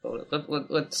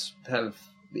Let's have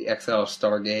the Exile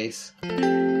Stargaze.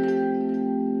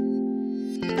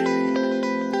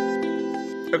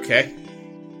 Okay.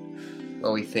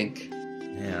 What we think.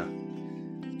 Yeah.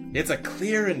 It's a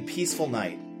clear and peaceful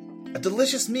night. A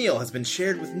delicious meal has been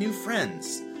shared with new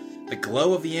friends. The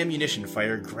glow of the ammunition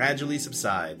fire gradually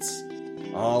subsides.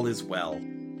 All is well.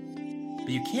 But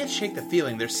you can't shake the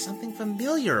feeling there's something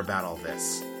familiar about all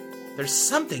this. There's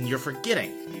something you're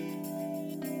forgetting.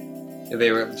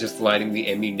 They were just lighting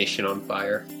the ammunition on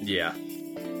fire. Yeah.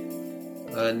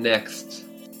 Next.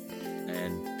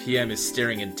 And PM is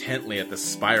staring intently at the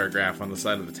spirograph on the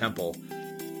side of the temple.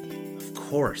 Of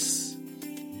course.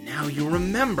 Now you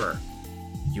remember.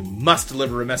 You must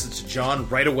deliver a message to John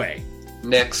right away.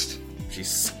 Next. She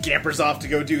scampers off to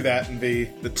go do that, and the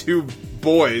two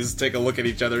boys take a look at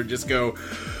each other and just go,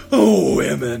 "Oh,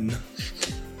 women."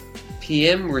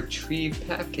 PM retrieve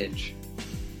package.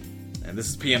 And this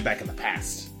is PM back in the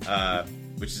past,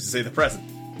 which is to say the present.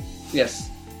 Yes.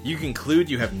 You conclude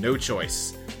you have no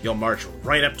choice. You'll march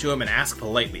right up to him and ask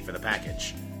politely for the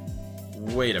package.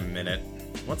 Wait a minute.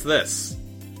 What's this?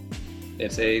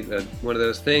 It's one of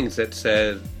those things that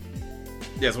says...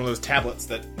 Yeah, it's one of those tablets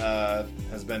that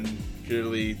has been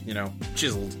purely,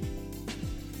 chiseled.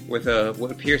 With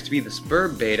what appears to be the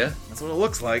Spurb beta. That's what it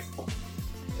looks like.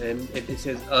 And it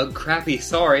says, crappy,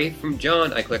 sorry, from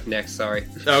John. I click next, sorry.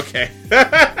 Okay.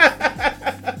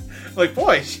 Like,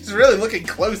 boy, she's really looking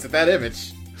close at that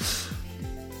image.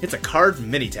 It's a carved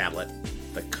mini-tablet.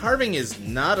 The carving is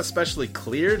not especially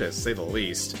clear, to say the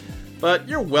least, but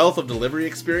your wealth of delivery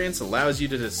experience allows you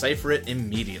to decipher it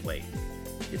immediately.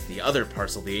 It's the other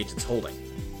parcel the agent's holding.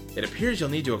 It appears you'll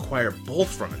need to acquire both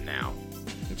from him now.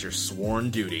 It's your sworn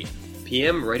duty.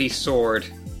 PM, ready sword.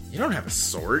 You don't have a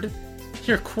sword?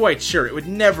 You're quite sure it would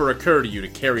never occur to you to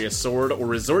carry a sword or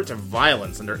resort to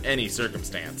violence under any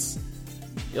circumstance.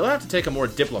 You'll have to take a more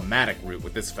diplomatic route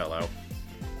with this fellow.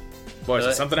 Boy,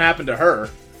 so something happened to her.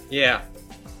 Yeah.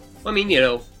 I mean,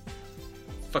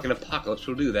 fucking Apocalypse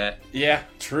will do that. Yeah,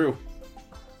 true.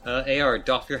 AR,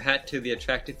 doff your hat to the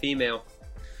attractive female.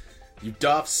 You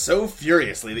doff so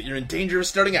furiously that you're in danger of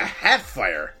starting a hat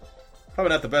fire. Probably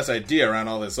not the best idea around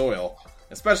all this oil,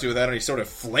 especially without any sort of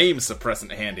flame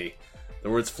suppressant handy. The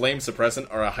words flame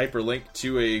suppressant are a hyperlink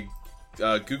to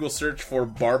a Google search for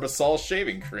Barbasol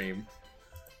shaving cream.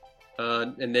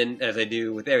 And then, as I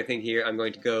do with everything here, I'm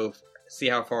going to go see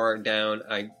how far down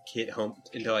I hit home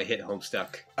until I hit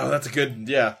Homestuck. Oh, that's a good...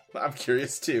 Yeah, I'm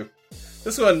curious too.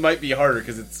 This one might be harder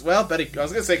because it's... Well, Betty... I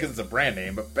was going to say because it's a brand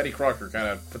name, but Betty Crocker kind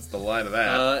of puts the line of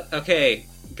that. Okay,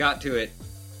 got to it.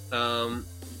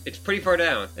 It's pretty far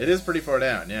down. It is pretty far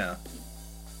down, yeah.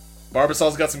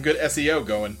 Barbasol's got some good SEO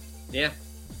going. Yeah.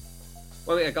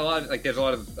 Well, I mean, there's a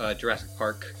lot of Jurassic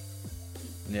Park.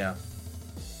 Yeah.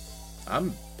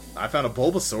 I found a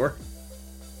Bulbasaur.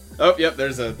 Oh, yep,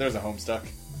 there's a Homestuck.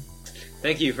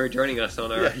 Thank you for joining us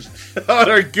on our... on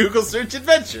our Google search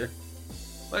adventure.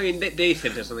 I mean, they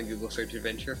sent us on the Google search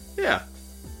adventure. Yeah.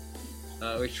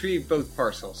 Retrieve both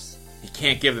parcels. He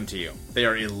can't give them to you. They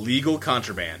are illegal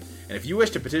contraband. And if you wish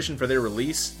to petition for their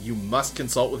release, you must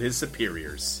consult with his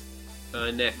superiors.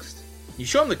 Next. You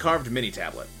show him the carved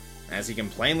mini-tablet. As he can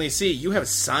plainly see, you have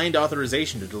signed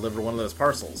authorization to deliver one of those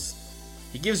parcels.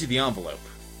 He gives you the envelope,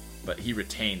 but he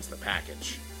retains the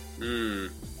package.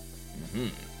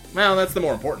 Well, that's the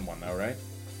more important one, though, right?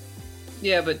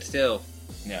 Yeah, but still.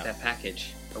 Yeah. That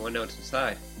package. I want to know what's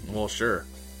inside. Well, sure.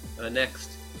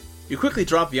 Next. You quickly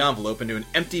drop the envelope into an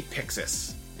empty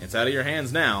Pyxis. It's out of your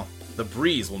hands now. The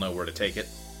breeze will know where to take it.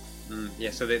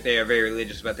 Yeah, so they are very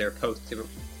religious about their post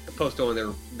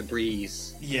on the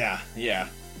breeze. Yeah.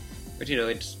 But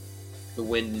it's the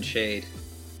wind and shade.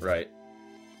 Right.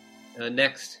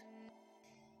 Next.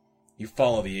 You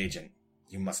follow the agent.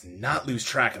 You must not lose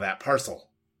track of that parcel.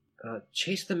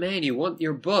 Chase the man, you want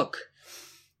your book.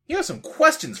 You have some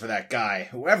questions for that guy,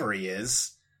 whoever he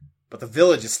is. But the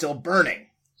village is still burning.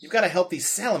 You've got to help these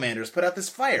salamanders put out this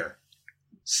fire.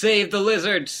 Save the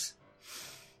lizards!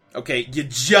 Okay, you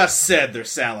just said they're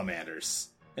salamanders.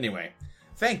 Anyway,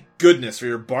 thank goodness for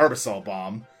your Barbasol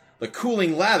bomb. The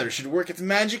cooling lather should work its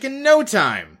magic in no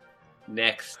time.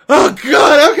 Next. Oh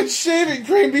god, how can shaving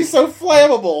cream be so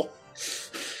flammable?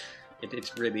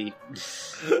 It's really...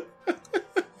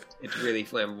 it's really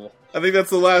flammable. I think that's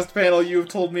the last panel you have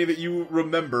told me that you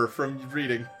remember from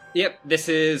reading. Yep, this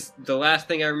is the last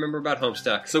thing I remember about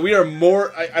Homestuck. So we are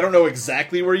more... I don't know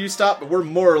exactly where you stopped, but we're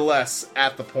more or less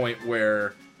at the point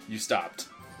where you stopped.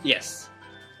 Yes.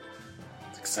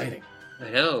 It's exciting. I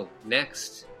know.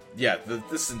 Next. Yeah,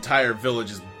 this entire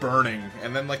village is burning,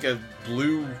 and then like a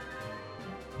blue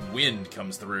wind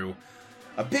comes through.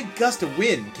 a big gust of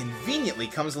wind conveniently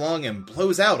comes along and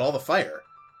blows out all the fire.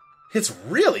 It's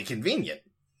really convenient.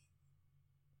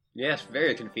 Yes,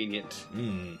 very convenient.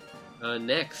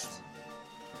 Next.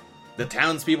 The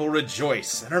townspeople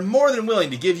rejoice and are more than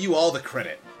willing to give you all the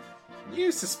credit.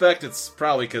 You suspect it's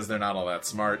probably because they're not all that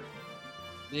smart.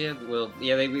 Yeah, well,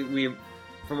 yeah, we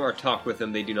from our talk with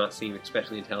them, they do not seem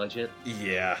especially intelligent.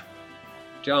 Yeah.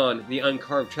 John, the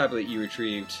uncarved tablet you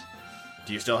retrieved.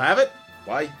 Do you still have it?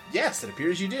 Why, yes, it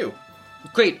appears you do.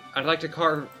 Great, I'd like to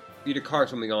carve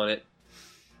something on it.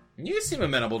 You seem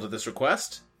amenable to this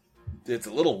request. It's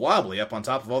a little wobbly up on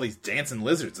top of all these dancing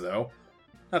lizards, though.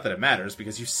 Not that it matters,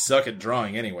 because you suck at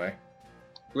drawing anyway.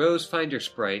 Rose, find your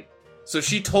sprite. So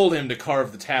she told him to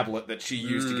carve the tablet that she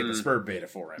used to get the Spurb beta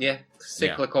for him. Yeah,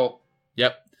 cyclical.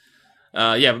 Yep.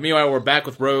 But meanwhile, we're back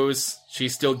with Rose.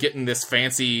 She's still getting this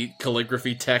fancy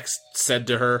calligraphy text said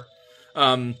to her.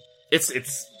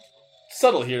 It's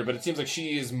subtle here, but it seems like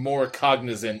she is more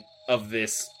cognizant of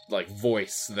this,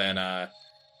 voice than,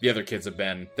 the other kids have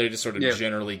been. They just sort of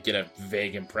generally get a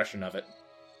vague impression of it.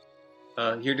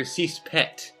 Your deceased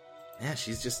pet. Yeah,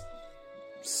 she's just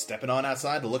stepping on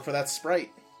outside to look for that sprite.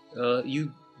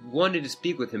 You wanted to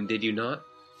speak with him, did you not?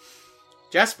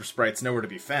 Jasper Sprite's nowhere to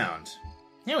be found.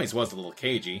 He always was a little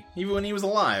cagey, even when he was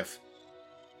alive.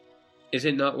 Is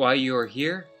it not why you are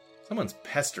here? Someone's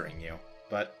pestering you,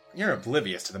 but you're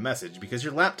oblivious to the message because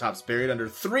your laptop's buried under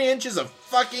 3 inches of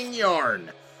fucking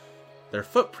yarn. There are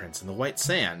footprints in the white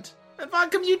sand, and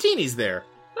Vodka Mutini's there.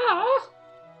 Aww.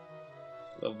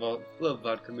 Love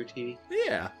Vodka Mutini.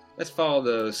 Yeah. Let's follow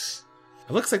those.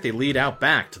 It looks like they lead out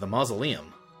back to the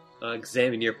mausoleum.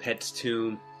 Examine your pet's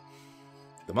tomb.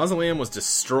 The mausoleum was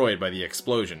destroyed by the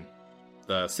explosion.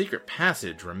 The secret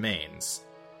passage remains.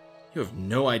 You have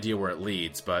no idea where it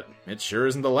leads, but it sure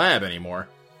isn't the lab anymore.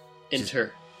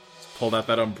 Enter. She's pulled out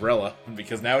that umbrella,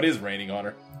 because now it is raining on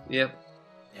her. Yep.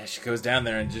 Yeah, she goes down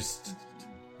there and just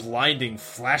blinding,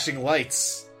 flashing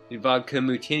lights. Vodka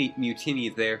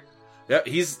Mutini's there. Yeah,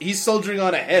 he's soldiering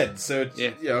on ahead, so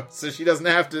so she doesn't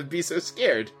have to be so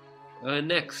scared.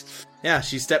 Next. Yeah,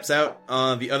 she steps out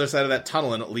on the other side of that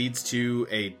tunnel, and it leads to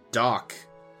a dock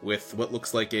with what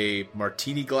looks like a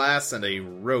martini glass and a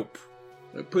rope.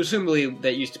 Presumably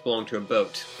that used to belong to a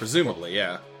boat. Presumably,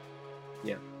 yeah.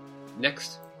 Yeah.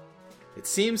 Next. It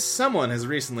seems someone has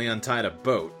recently untied a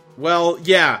boat. Well,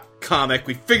 yeah, comic,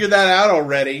 we figured that out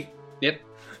already. Yep.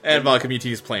 And Vodka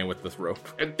Mutini's playing with this rope.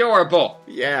 Adorable!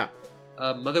 Yeah.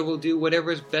 Mother will do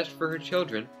whatever is best for her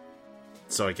children.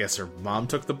 So I guess her mom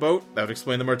took the boat? That would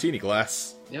explain the martini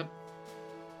glass. Yep.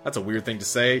 That's a weird thing to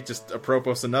say, just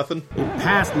apropos of nothing.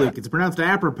 Pass, Luke. It's pronounced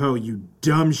apropos, you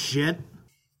dumb shit.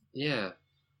 Yeah.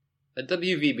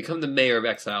 WV, become the mayor of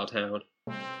Exile Town.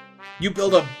 You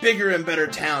build a bigger and better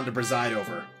town to preside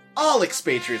over. All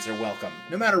expatriates are welcome,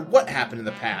 no matter what happened in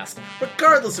the past,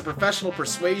 regardless of professional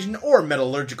persuasion or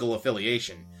metallurgical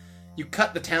affiliation. You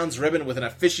cut the town's ribbon with an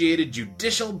officiated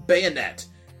judicial bayonet,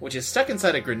 which is stuck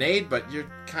inside a grenade, but you're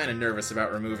kind of nervous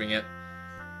about removing it.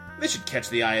 This should catch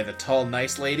the eye of the tall,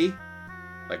 nice lady.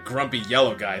 The grumpy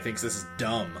yellow guy thinks this is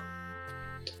dumb.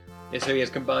 And so he has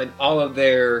combined all of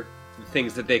their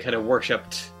things that they kind of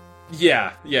worshipped.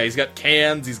 Yeah, he's got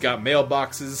cans, he's got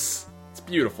mailboxes. It's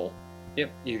beautiful.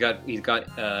 Yep, he's got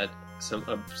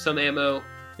some ammo.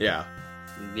 Yeah.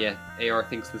 Yeah, AR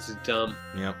thinks this is dumb.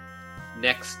 Yep.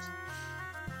 Next.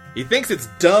 He thinks it's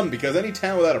dumb because any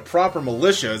town without a proper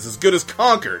militia is as good as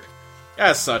conquered.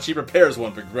 As such, he prepares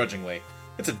one begrudgingly.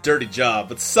 It's a dirty job,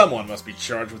 but someone must be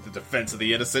charged with the defense of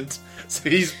the innocent. So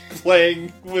he's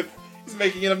making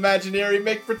an imaginary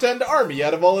make-pretend army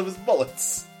out of all of his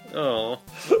bullets. Oh.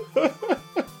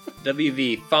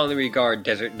 WV, fondly regard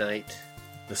Desert Night.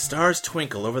 The stars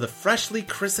twinkle over the freshly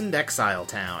christened Exile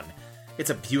Town. It's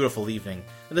a beautiful evening,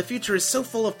 and the future is so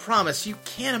full of promise you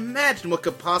can't imagine what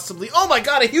could possibly— Oh my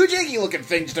god, a huge Iggy-looking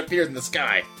thing just appeared in the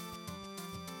sky!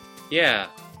 Yeah.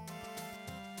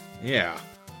 Yeah.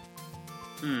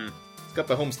 It's got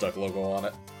the Homestuck logo on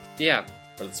it. Yeah.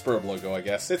 Or the Spurb logo, I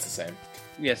guess. It's the same.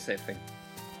 Yes, same thing.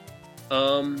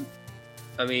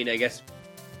 I mean, I guess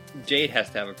Jade has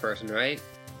to have a person, right?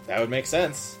 That would make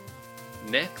sense.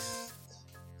 Next.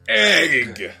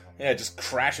 Egg! Yeah, it just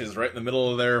crashes right in the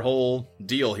middle of their whole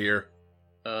deal here.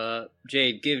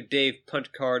 Jade, give Dave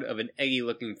punch card of an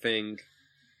eggy-looking thing.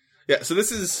 Yeah, so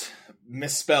this is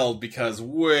misspelled because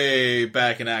way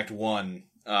back in Act 1...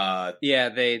 Yeah,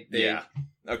 they... Yeah,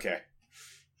 okay.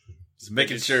 Just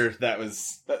making sure that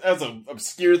was an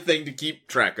obscure thing to keep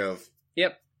track of.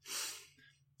 Yep.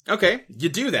 Okay, you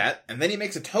do that, and then he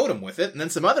makes a totem with it, and then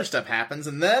some other stuff happens,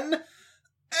 and then...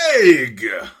 Egg!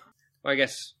 Well, I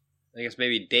guess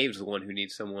maybe Dave's the one who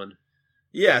needs someone.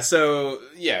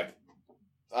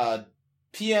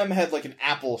 PM had like an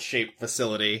apple-shaped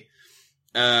facility.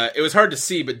 It was hard to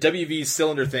see, but WV's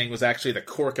cylinder thing was actually the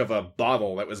cork of a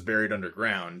bottle that was buried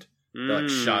underground. That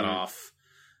shot off.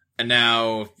 And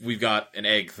now we've got an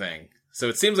egg thing. So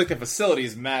it seems like the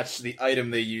facilities match the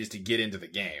item they used to get into the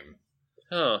game.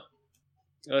 Huh.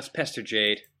 Let's pester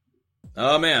Jade.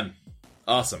 Oh man.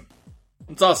 Awesome.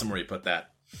 It's awesome where you put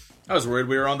that. I was worried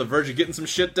we were on the verge of getting some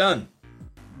shit done.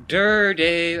 Durr,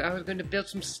 Dave. I was going to build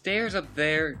some stairs up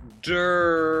there.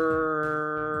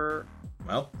 Durr.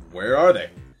 Well, where are they?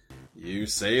 You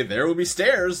say there will be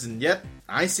stairs, and yet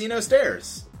I see no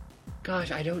stairs.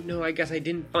 Gosh, I don't know. I guess I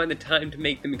didn't find the time to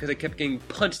make them because I kept getting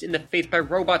punched in the face by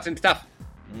robots and stuff.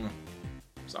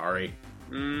 Sorry.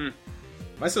 Am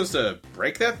I supposed to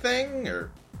break that thing,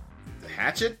 or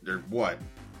hatch it, or what?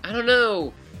 I don't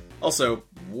know. Also,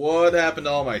 what happened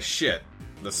to all my shit?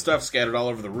 The stuff scattered all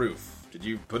over the roof. Did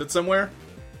you put it somewhere?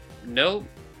 Nope.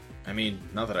 I mean,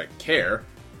 not that I care.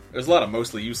 There's a lot of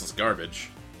mostly useless garbage.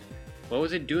 What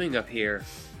was it doing up here?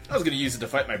 I was gonna use it to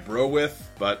fight my bro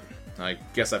with, but I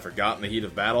guess I forgot in the heat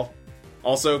of battle.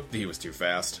 Also, he was too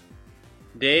fast.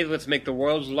 Dave, let's make the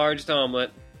world's largest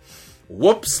omelet.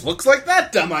 Whoops, looks like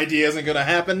that dumb idea isn't gonna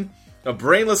happen. A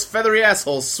brainless, feathery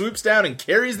asshole swoops down and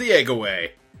carries the egg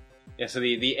away. Yeah, so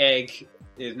the egg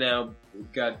is now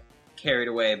got carried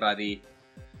away by the...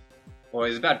 Or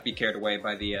is about to be carried away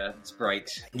by the sprite.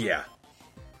 Yeah.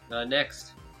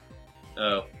 Next.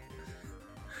 Oh.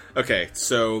 Okay,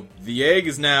 so the egg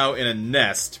is now in a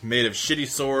nest made of shitty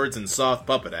swords and soft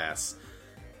puppet ass.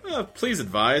 Please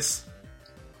advise.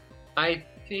 I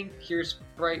think your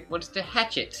sprite wants to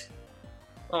hatch it.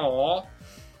 Aww.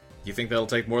 You think that'll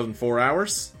take more than 4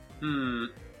 hours?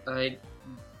 I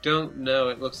don't know.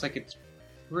 It looks like it's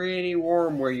pretty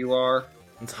warm where you are.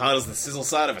 It's hot as the sizzle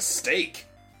side of a steak.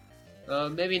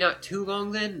 Maybe not too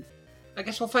long then? I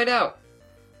guess we'll find out.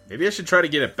 Maybe I should try to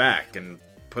get it back and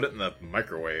put it in the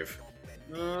microwave.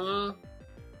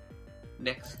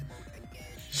 Next.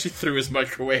 She threw his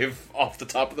microwave off the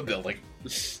top of the building.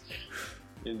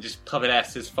 And just puppet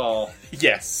asses fall.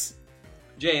 Yes.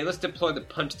 Jay, let's deploy the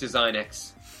Punch Design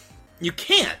X. You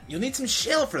can't! You'll need some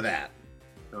shell for that.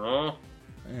 Oh.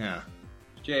 Yeah.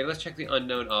 Jay, let's check the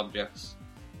unknown objects.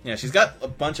 Yeah, she's got a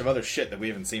bunch of other shit that we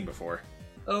haven't seen before.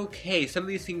 Okay, some of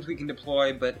these things we can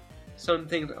deploy, but some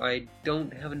things I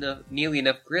don't have nearly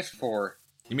enough grist for.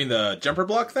 You mean the jumper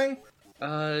block thing?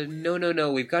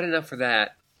 No, we've got enough for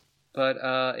that. But,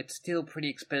 it's still pretty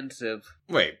expensive.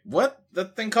 Wait, what?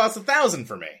 That thing costs 1,000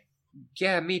 for me.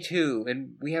 Yeah, me too,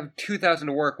 and we have 2,000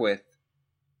 to work with.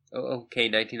 Oh, okay,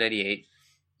 1998.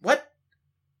 What?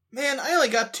 Man, I only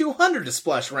got 200 to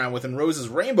splash around with in Rose's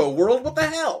Rainbow World, what the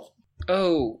hell?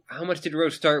 Oh, how much did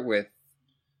Rose start with?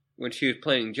 When she was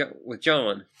playing with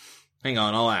John? Hang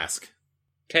on, I'll ask.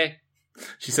 Okay.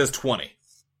 She says 20.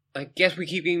 I guess we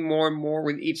keep getting more and more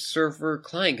with each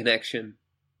server-client connection.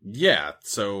 Yeah,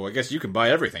 so I guess you can buy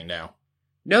everything now.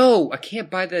 No, I can't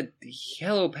buy the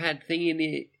yellow pad thing in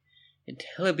the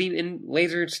Telebeam and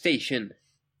Laser Station.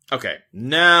 Okay,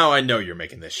 now I know you're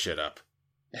making this shit up.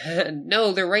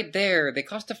 No, they're right there. They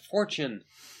cost a fortune.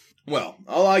 Well,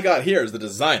 all I got here is the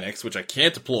Designix, which I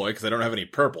can't deploy because I don't have any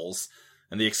purples,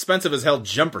 and the expensive as hell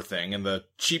jumper thing, and the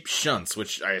cheap shunts,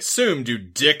 which I assume do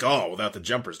dick all without the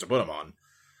jumpers to put them on.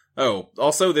 Oh,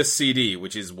 also this CD,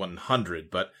 which is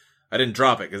 100, but I didn't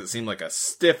drop it because it seemed like a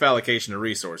stiff allocation of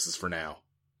resources for now.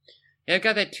 Yeah, I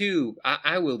got that too.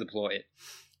 I will deploy it.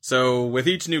 So, with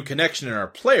each new connection in our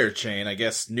player chain, I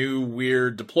guess new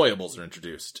weird deployables are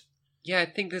introduced. Yeah, I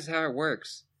think this is how it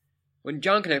works. When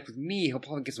John connects with me, he'll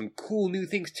probably get some cool new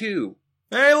things too.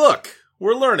 Hey, look!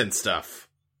 We're learning stuff.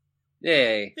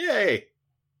 Yay. Yay!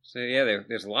 So yeah,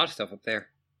 there's a lot of stuff up there.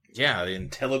 Yeah, the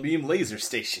Telebeam Laser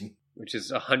Station. Which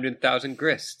is 100,000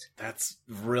 grist. That's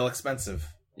real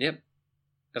expensive. Yep.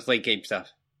 That's late game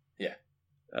stuff. Yeah.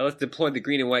 Let's deploy the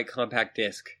green and white compact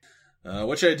disc.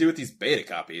 What should I do with these beta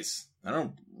copies? I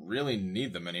don't really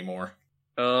need them anymore.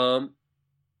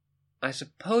 I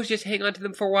suppose just hang on to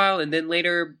them for a while and then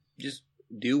later just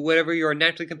do whatever you're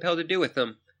naturally compelled to do with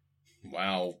them.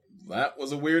 Wow, that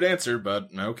was a weird answer, but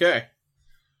okay.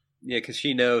 Yeah, because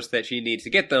she knows that she needs to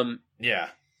get them. Yeah.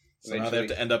 So now they have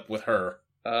to end up with her.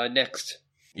 Next.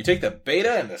 You take the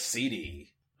beta and the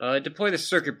CD. Deploy the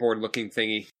circuit board looking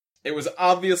thingy. It was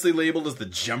obviously labeled as the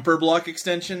jumper block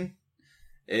extension.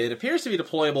 It appears to be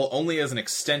deployable only as an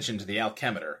extension to the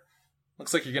alchemeter.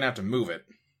 Looks like you're gonna have to move it.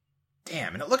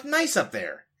 Damn, and it looked nice up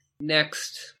there.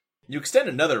 Next. You extend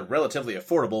another relatively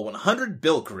affordable 100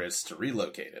 Bilkris to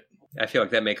relocate it. I feel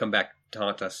like that may come back to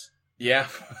haunt us. Yeah,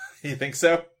 you think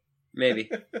so? Maybe.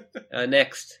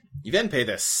 Next. You then pay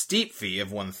the steep fee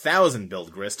of 1,000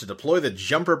 build grist to deploy the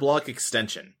jumper block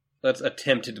extension. Let's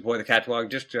attempt to deploy the catwalk.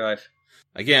 Just drive.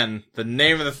 Again, the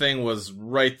name of the thing was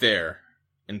right there,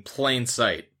 in plain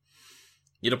sight.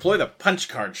 You deploy the punch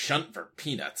card shunt for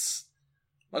peanuts.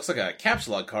 Looks like a caps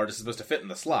log card is supposed to fit in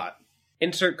the slot.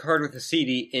 Insert card with a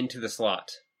CD into the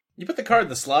slot. You put the card in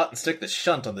the slot and stick the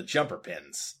shunt on the jumper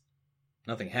pins.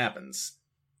 Nothing happens.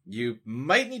 You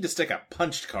might need to stick a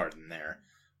punched card in there,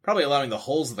 probably allowing the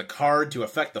holes of the card to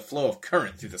affect the flow of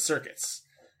current through the circuits.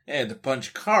 And to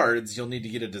punch cards, you'll need to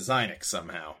get a Designix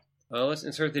somehow. Well, let's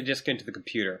insert the disc into the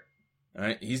computer.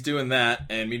 Alright, he's doing that,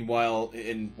 and meanwhile,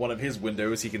 in one of his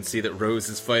windows, he can see that Rose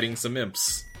is fighting some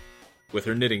imps with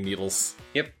her knitting needles.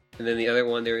 Yep. And then the other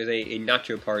one, there is a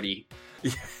nacho party.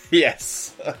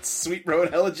 Yes, a Sweet Bro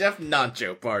and Hella Jeff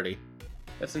Nacho party.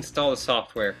 Let's install the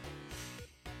software.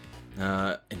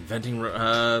 Let's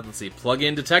see,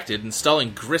 plugin detected,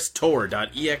 installing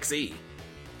gristtor.exe.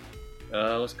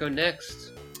 Let's go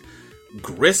next.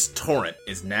 Grist Torrent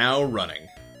is now running.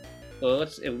 Well,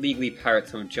 let's illegally pirate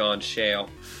some John Shale.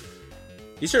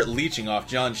 You start leeching off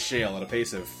John Shale at a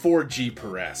pace of 4G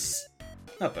per S.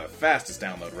 Not the fastest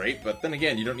download rate, but then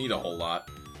again, you don't need a whole lot.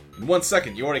 In 1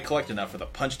 second, you already collect enough for the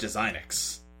Punch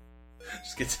Designix.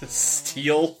 Just get to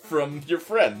steal from your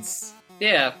friends.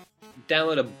 Yeah,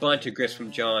 download a bunch of grist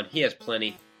from John. He has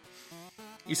plenty.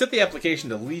 You set the application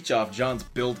to leech off John's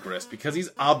build grist because he's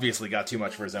obviously got too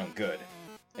much for his own good.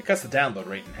 It cuts the download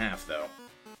rate in half, though.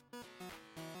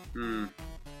 I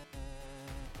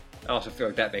also feel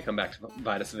like that may come back to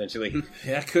bite us eventually.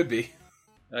 Yeah, it could be.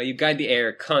 You guide the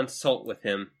heir, consult with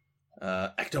him.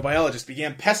 Ectobiologist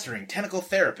began pestering tentacle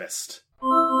therapist.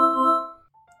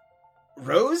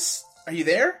 Rose? Are you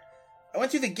there? I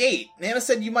went through the gate. Nana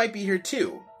said you might be here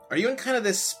too. Are you in kind of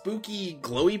this spooky,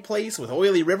 glowy place with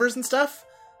oily rivers and stuff?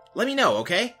 Let me know,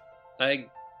 okay? I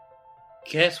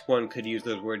guess one could use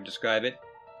those words to describe it.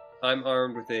 I'm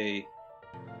armed with a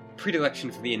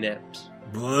predilection for the inept.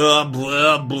 Blah,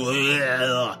 blah,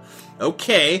 blah.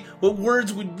 Okay, what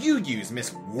words would you use,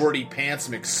 Miss Warty Pants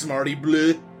McSmarty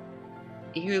Bleh?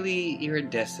 Eerily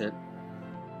iridescent.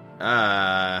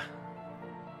 I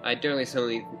don't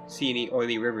really see any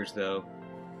oily rivers, though.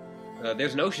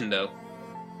 There's an ocean, though.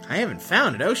 I haven't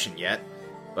found an ocean yet,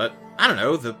 but I don't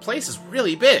know, the place is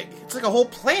really big. It's like a whole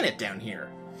planet down here.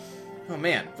 Oh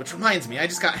man, which reminds me, I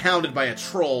just got hounded by a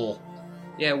troll.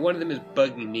 Yeah, one of them is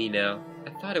bugging me now. I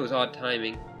thought it was odd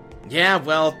timing. Yeah,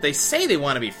 well, they say they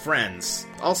want to be friends.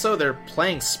 Also, they're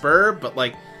playing Spur, but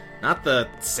like, not the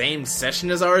same session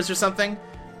as ours or something.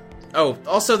 Oh,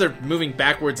 also they're moving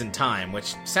backwards in time,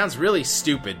 which sounds really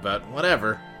stupid, but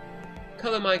whatever.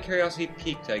 Color my curiosity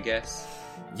piqued, I guess.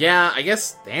 Yeah, I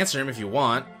guess answer him if you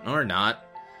want, or not.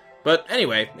 But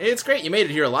anyway, it's great you made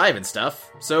it here alive and stuff.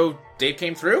 So, Dave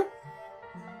came through?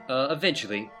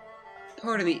 Eventually.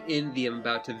 Pardon the envy I'm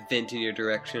about to vent in your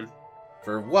direction.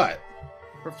 For what?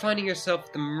 For finding yourself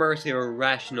at the mercy of a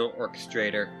rational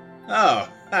orchestrator. Oh,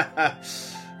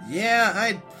 yeah,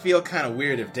 I'd feel kind of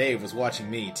weird if Dave was watching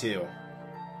me, too.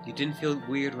 You didn't feel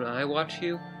weird when I watch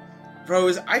you?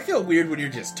 Rose, I feel weird when you're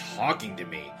just talking to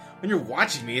me. When you're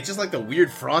watching me, it's just like the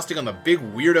weird frosting on the big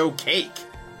weirdo cake.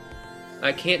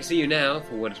 I can't see you now,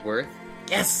 for what it's worth.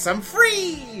 Yes, I'm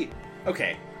free!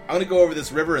 Okay, I'm gonna go over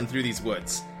this river and through these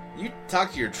woods. You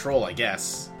talk to your troll, I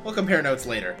guess. We'll compare notes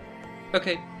later.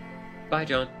 Okay. Bye,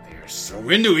 John. They're so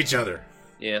into each other.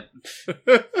 Yeah.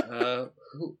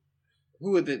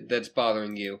 Who is it that's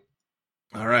bothering you?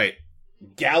 Alright.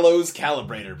 Gallows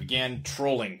Calibrator began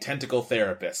trolling Tentacle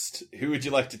Therapist. Who would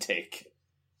you like to take?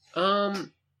 So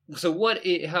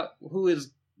who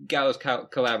is Gallows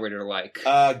Collaborator like?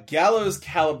 Gallows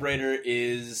Calibrator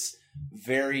is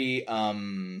very,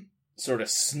 sort of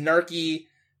snarky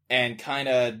and kind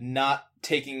of not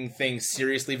taking things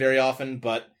seriously very often,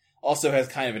 but also has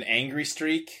kind of an angry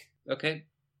streak. Okay.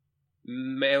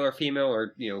 Male or female,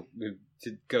 or,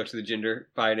 to go to the gender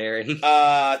binary?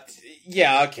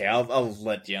 Yeah, okay, I'll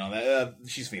let you know that.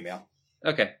 She's female.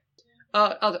 Okay.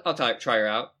 I'll try her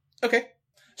out. Okay.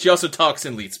 She also talks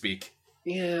in leet speak.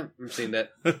 Yeah, I'm seeing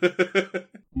that.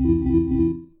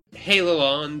 Hey,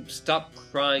 Lalonde, stop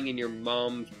crying in your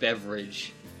mom's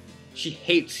beverage. She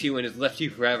hates you and has left you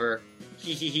forever.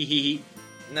 Hee.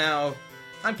 Now,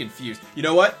 I'm confused. You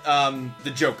know what?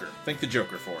 The Joker. Think the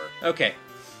Joker for her. Okay.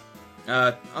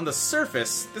 On the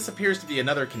surface, this appears to be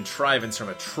another contrivance from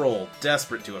a troll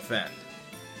desperate to offend.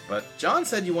 But John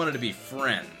said you wanted to be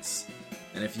friends.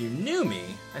 And if you knew me,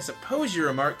 I suppose your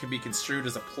remark could be construed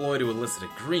as a ploy to elicit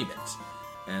agreement.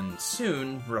 And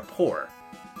soon, rapport.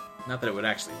 Not that it would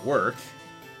actually work.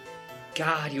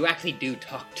 God, you actually do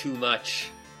talk too much.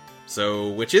 So,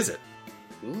 which is it?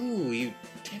 Ooh, your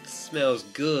text smells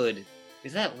good.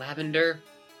 Is that lavender?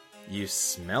 You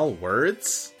smell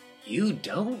words? You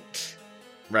don't?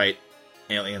 Right.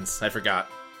 Aliens, I forgot.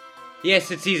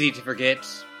 Yes, it's easy to forget,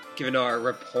 given our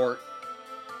report.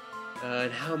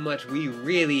 And how much we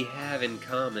really have in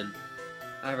common.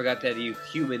 I forgot that you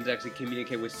humans actually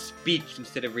communicate with speech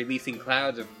instead of releasing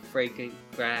clouds of fragrant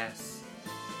grass.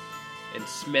 And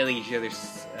smelling each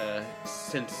other's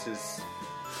senses.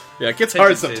 Yeah, it gets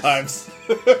hard Sentences.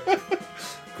 sometimes.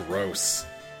 Gross.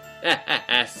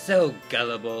 So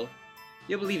gullible.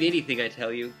 You'll believe anything I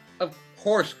tell you. Of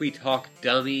course we talk,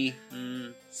 dummy.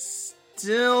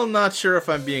 Still not sure if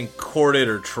I'm being courted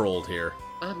or trolled here.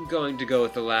 I'm going to go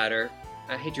with the latter.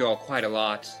 I hate you all quite a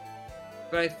lot.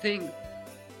 But I think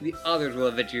the others will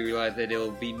eventually realize that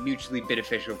it'll be mutually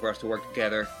beneficial for us to work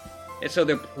together. And so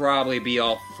they'll probably be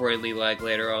all friendly like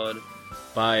later on.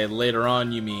 By later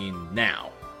on, you mean now?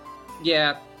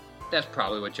 Yeah, that's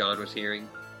probably what John was hearing.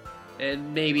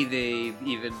 And maybe they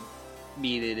even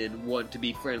mean it and want to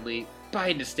be friendly,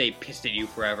 but to stay pissed at you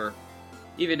forever.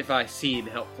 Even if I seem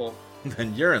helpful.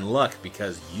 Then you're in luck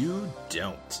because you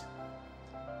don't.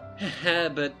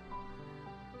 But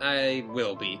I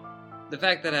will be. The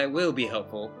fact that I will be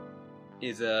helpful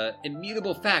is an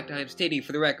immutable fact I am stating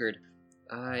for the record.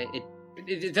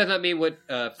 It does not mean what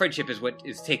friendship is what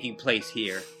is taking place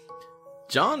here.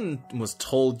 John was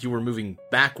told you were moving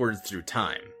backwards through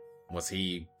time. Was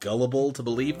he gullible to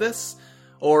believe this?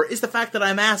 Or is the fact that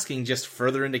I'm asking just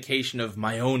further indication of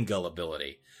my own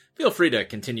gullibility? Feel free to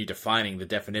continue defining the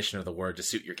definition of the word to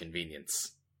suit your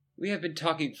convenience. We have been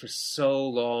talking for so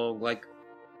long, like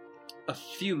a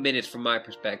few minutes from my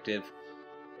perspective.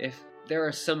 If there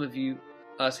are some of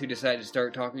us who decide to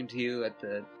start talking to you at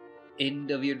the end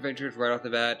of your adventures right off the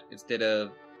bat, instead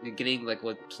of beginning like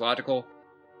what's logical,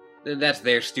 then that's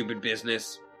their stupid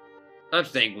business. I'm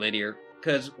staying linear,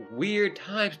 because weird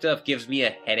time stuff gives me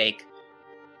a headache.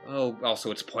 Oh,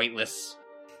 also it's pointless.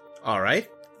 Alright,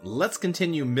 let's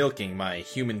continue milking my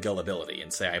human gullibility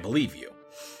and say I believe you.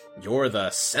 You're the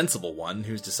sensible one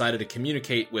who's decided to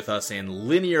communicate with us in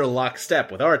linear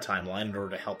lockstep with our timeline in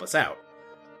order to help us out.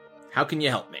 How can you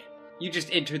help me? You just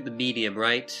entered the medium,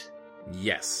 right?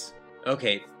 Yes.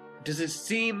 Okay, does it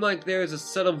seem like there's a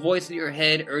subtle voice in your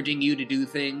head urging you to do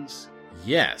things?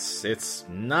 Yes, it's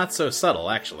not so subtle,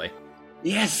 actually.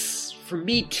 Yes, for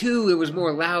me too, it was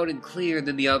more loud and clear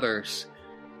than the others.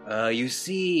 You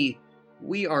see,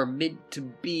 we are meant to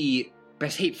be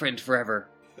best hate friends forever.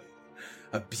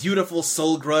 A beautiful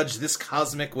soul grudge this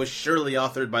cosmic was surely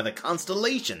authored by the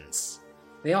constellations.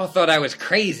 They all thought I was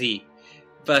crazy,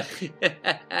 but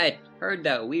I heard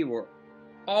that we were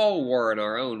in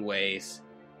our own ways.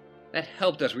 That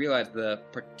helped us realize the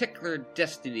particular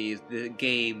destinies the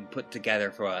game put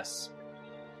together for us.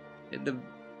 And the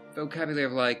vocabulary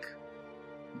of, like,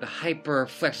 the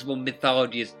hyper-flexible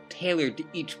mythology is tailored to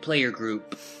each player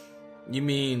group. You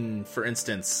mean, for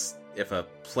instance, if a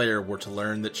player were to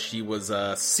learn that she was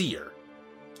a seer?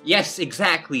 Yes,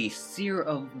 exactly. Seer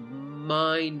of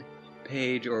Mind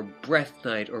Page, or Breath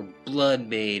Knight, or Blood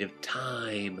Maid of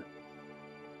Time.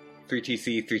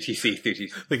 3TC, 3TC,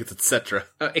 3TC. I think it's etc.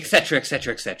 Etc,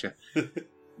 etc, etc.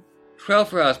 12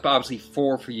 for us, but obviously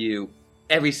 4 for you.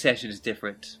 Every session is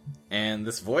different. And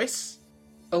this voice?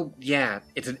 Oh, yeah,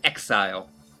 it's an exile.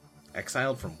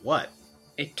 Exiled from what?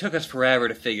 It took us forever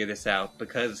to figure this out,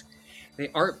 because they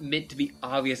aren't meant to be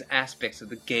obvious aspects of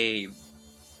the game.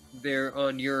 They're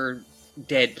on your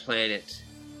dead planet,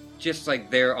 just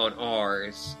like they're on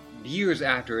ours, years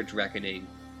after its reckoning.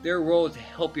 Their role is to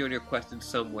help you on your quest in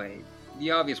some way.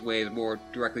 The obvious way is more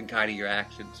directly guiding your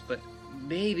actions, but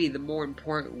maybe the more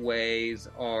important ways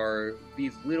are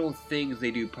these little things they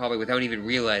do probably without even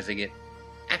realizing it.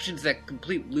 Actions that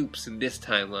complete loops in this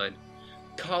timeline.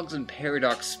 Cogs in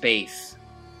paradox space.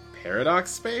 Paradox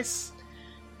space?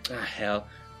 Ah, hell.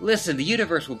 Listen, the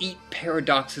universe will eat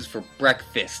paradoxes for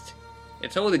breakfast.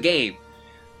 And so will the game.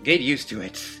 Get used to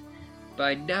it.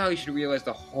 By now you should realize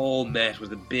the whole mess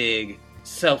was a big,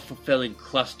 self-fulfilling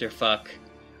clusterfuck.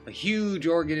 A huge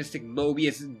organistic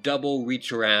Mobius double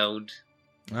reach around.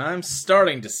 I'm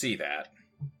starting to see that.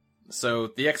 So,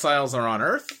 the exiles are on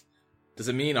Earth? Does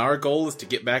it mean our goal is to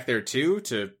get back there too?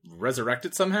 To resurrect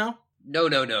it somehow?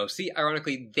 No. See,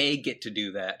 ironically, they get to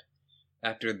do that.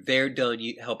 After they're done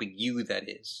helping you, that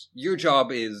is. Your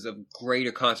job is of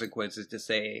greater consequences, to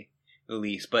say the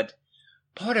least, but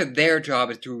part of their job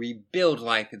is to rebuild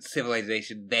life and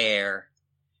civilization there.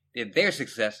 If they're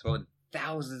successful, and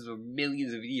thousands or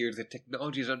millions of years, the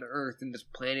technology is unearthed and this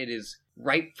planet is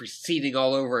ripe for seeding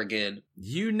all over again.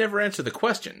 You never answered the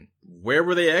question. Where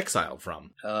were they exiled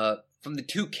from? From the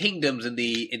two kingdoms in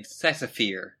the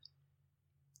Incessosphere.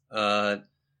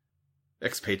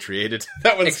 Expatriated.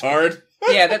 That one's hard.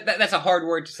 Yeah, that's a hard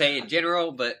word to say in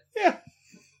general, but... Yeah.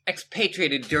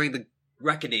 Expatriated during the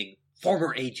Reckoning.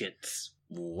 Former agents.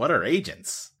 What are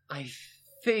agents? I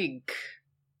think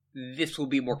this will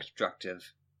be more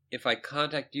constructive. If I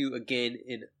contact you again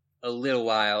in a little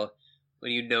while,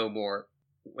 when you know more,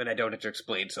 when I don't have to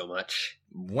explain so much.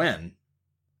 When?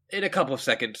 In a couple of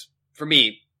seconds. For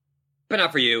me. But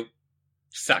not for you.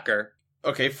 Sucker.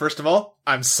 Okay, first of all,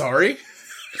 I'm sorry.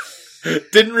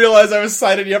 Didn't realize I was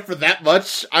signing you up for that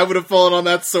much. I would have fallen on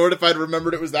that sword if I'd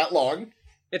remembered it was that long.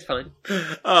 It's fine.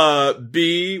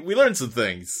 B, we learned some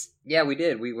things. Yeah, we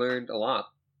did. We learned a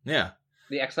lot. Yeah.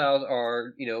 The exiles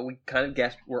are, we kind of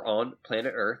guessed we're on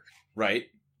planet Earth. Right.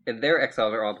 And their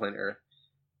exiles are on planet Earth.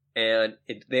 And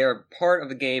they are part of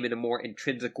the game in a more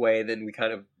intrinsic way than we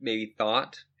kind of maybe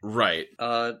thought. Right.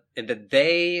 And that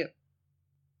they,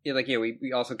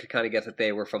 we also could kind of guess that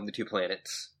they were from the two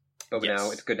planets. But Yes.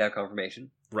 now it's good to have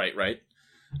confirmation. Right.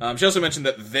 She also mentioned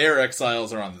that their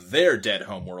exiles are on their dead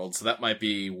homeworld, so that might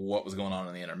be what was going on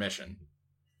in the intermission.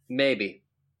 Maybe,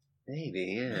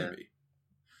 yeah. Maybe.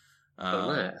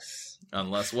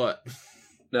 Unless what?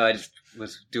 No, I just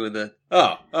was doing the...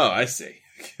 Oh, I see.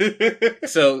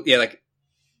 So, yeah,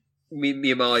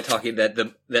 me and Molly talking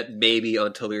that maybe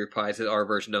until we reprise is our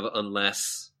version of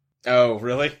unless. Oh,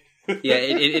 really? Yeah,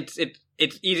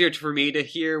 it's easier for me to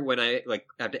hear when I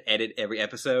have to edit every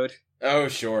episode. Oh,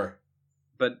 sure.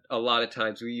 But a lot of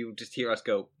times you just hear us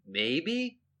go,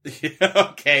 maybe?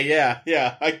 Okay,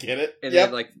 yeah, I get it. And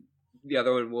then the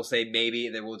other one will say maybe,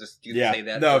 and then we'll just say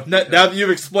that. No, now that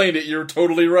you've explained it, you're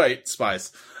totally right,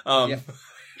 Spice. Yeah.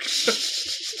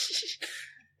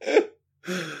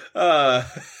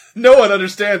 No one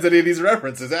understands any of these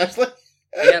references, Ashley.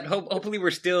 Yeah, hopefully we're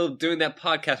still doing that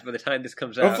podcast by the time this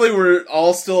comes out. Hopefully we're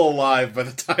all still alive by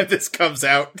the time this comes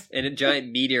out. And a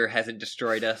giant meteor hasn't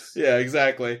destroyed us. Yeah,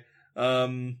 exactly.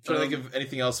 Trying to think of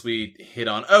anything else we hit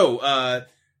on.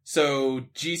 So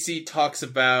GC talks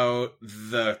about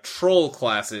the troll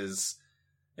classes,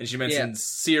 and she mentions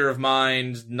Seer of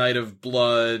Mind, Knight of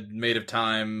Blood, Maid of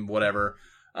Time, whatever.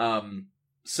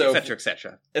 Etc.,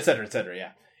 etc.,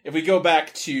 yeah. If we go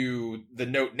back to the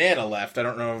note Nana left, I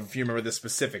don't know if you remember the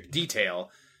specific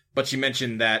detail, but she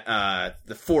mentioned that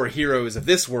the four heroes of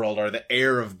this world are the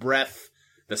Heir of Breath,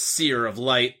 the Seer of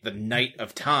Light, the Knight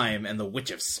of Time, and the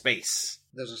Witch of Space.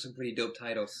 Those are some pretty dope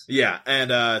titles. Yeah,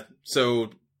 and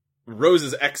so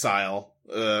Rose's exile,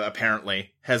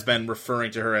 apparently, has been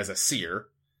referring to her as a seer.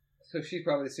 So she's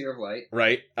probably the Seer of Light.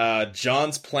 Right.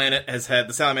 John's planet has had...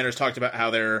 The Salamanders talked about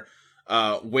how they're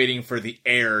waiting for the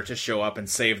heir to show up and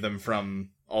save them from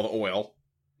all the oil.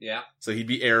 Yeah. So he'd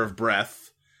be Heir of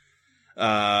Breath.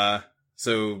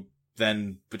 So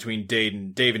then between Dave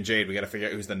and Jade, we gotta figure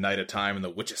out who's the Knight of Time and the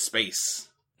Witch of Space.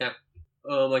 Yeah.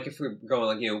 If we're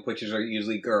going, witches are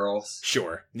usually girls.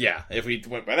 Sure. Yeah. If we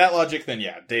went by that logic, then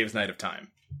yeah, Dave's Knight of Time.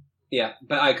 Yeah,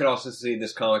 but I could also see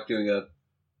this comic doing a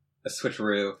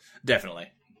switcheroo.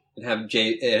 Definitely. And have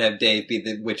Dave be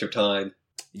the Witch of Time.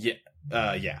 Yeah.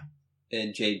 Yeah.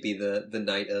 And Jade be the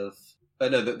Knight of...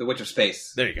 the Witch of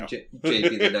Space. There you go. Jade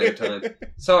be the Knight of Time.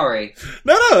 Sorry.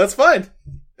 No, that's fine.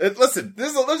 Listen,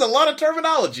 there's a lot of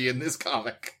terminology in this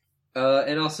comic.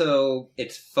 And also,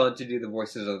 it's fun to do the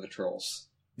voices of the trolls.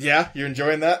 Yeah, you're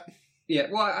enjoying that? Yeah,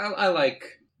 well, I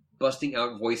like busting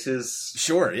out voices.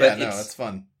 Sure, yeah, it's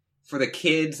fun. For the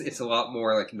kids, it's a lot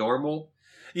more, normal.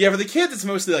 Yeah, for the kids, it's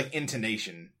mostly,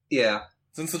 intonation. Yeah.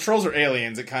 Since the trolls are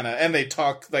aliens, it kind of... And they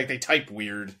talk, they type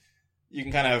weird. You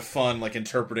can kind of have fun,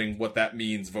 interpreting what that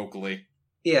means vocally.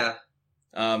 Yeah.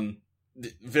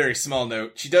 Very small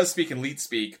note. She does speak in Leet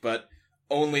Speak, but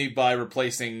only by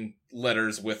replacing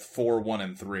letters with 4, 1,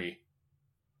 and 3.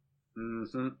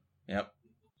 Mm-hmm. Yep.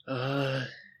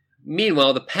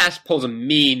 Meanwhile, the past pulls a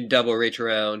mean double reach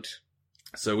around.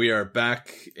 So we are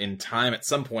back in time at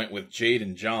some point with Jade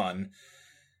and John.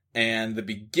 And the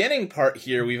beginning part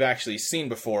here we've actually seen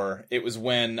before. It was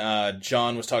when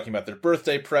John was talking about their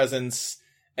birthday presents,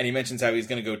 and he mentions how he's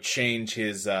going to go change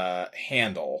his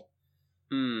handle.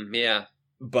 Yeah.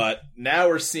 But now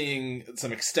we're seeing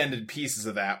some extended pieces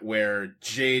of that where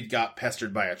Jade got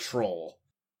pestered by a troll.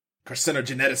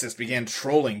 Carcinogeneticist began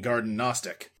trolling Garden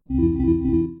Gnostic.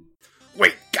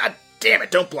 Wait, god damn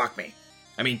it, don't block me.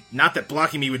 I mean, not that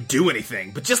blocking me would do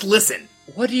anything, but just listen.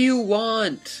 What do you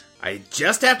want? I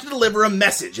just have to deliver a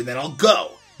message and then I'll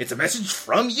go. It's a message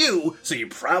from you, so you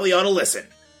probably ought to listen.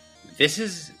 This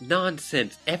is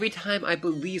nonsense. Every time I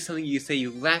believe something you say,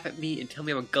 you laugh at me and tell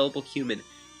me I'm a gullible human.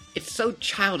 It's so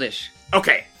childish.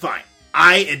 Okay, fine.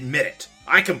 I admit it.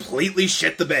 I completely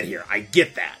shit the bed here. I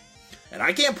get that. And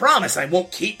I can't promise I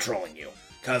won't keep trolling you.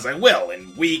 Because I will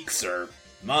in weeks or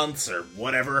months or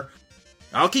whatever.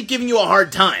 I'll keep giving you a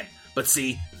hard time. But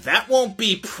see, that won't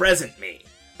be present me.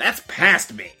 That's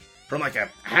past me. From like a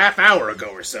half hour ago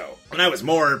or so. When I was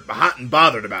more hot and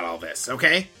bothered about all this,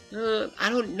 okay? I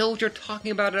don't know what you're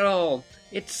talking about at all.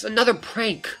 It's another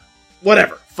prank.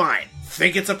 Whatever, fine.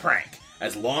 Think it's a prank.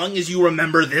 As long as you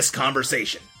remember this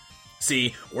conversation.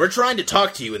 See, we're trying to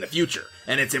talk to you in the future,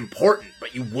 and it's important,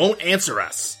 but you won't answer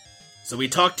us. So we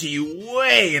talk to you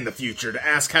way in the future to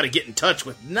ask how to get in touch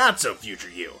with not-so-future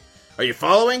you. Are you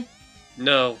following?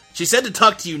 No. She said to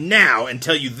talk to you now and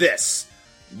tell you this.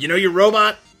 You know your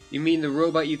robot? You mean the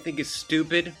robot you think is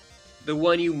stupid? The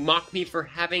one you mock me for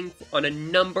having on a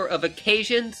number of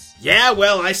occasions? Yeah,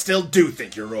 well, I still do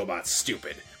think your robot's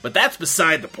stupid, but that's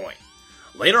beside the point.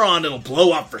 Later on, it'll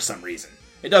blow up for some reason.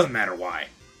 It doesn't matter why.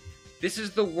 This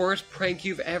is the worst prank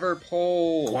you've ever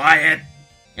pulled. Quiet!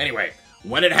 Anyway,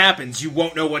 when it happens, you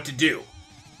won't know what to do.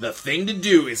 The thing to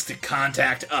do is to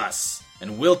contact us,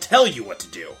 and we'll tell you what to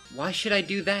do. Why should I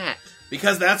do that?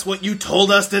 Because that's what you told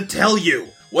us to tell you.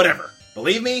 Whatever.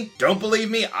 Believe me, don't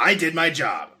believe me, I did my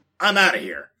job. I'm out of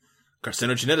here.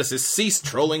 Carcinogeneticist ceased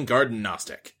trolling Garden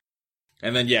Gnostic.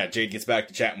 And then, yeah, Jade gets back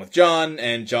to chatting with John,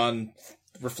 and John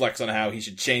reflects on how he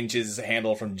should change his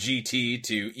handle from GT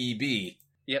to EB.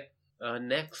 Yep.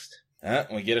 Next.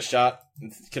 We get a shot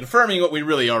confirming what we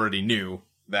really already knew,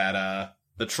 that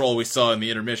the troll we saw in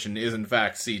the intermission is in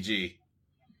fact CG.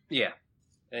 Yeah.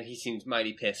 And he seems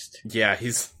mighty pissed. Yeah,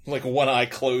 he's like one eye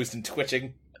closed and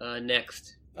twitching.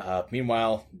 Next.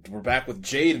 Meanwhile, we're back with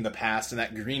Jade in the past, and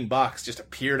that green box just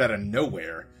appeared out of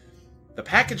nowhere. The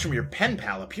package from your pen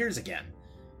pal appears again.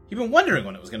 You've been wondering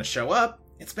when it was going to show up.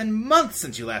 It's been months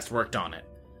since you last worked on it.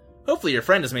 Hopefully your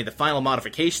friend has made the final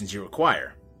modifications you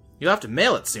require. You'll have to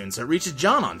mail it soon so it reaches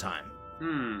John on time.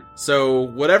 So,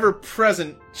 whatever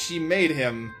present she made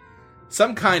him,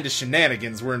 some kind of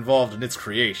shenanigans were involved in its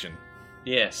creation.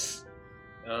 Yes.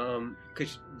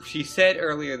 Because she said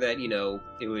earlier that,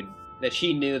 that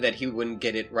she knew that he wouldn't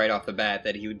get it right off the bat,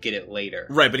 that he would get it later.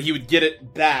 Right, but he would get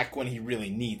it back when he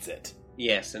really needs it.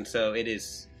 Yes, and so it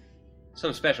is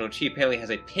something special, and she apparently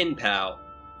has a pen pal.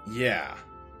 Yeah.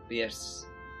 But yes.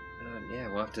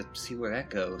 We'll have to see where that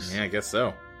goes. Yeah, I guess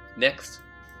so. Next.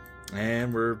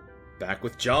 And we're back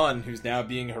with John, who's now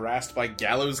being harassed by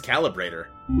Gallows Calibrator.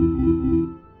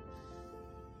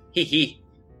 Hee hee.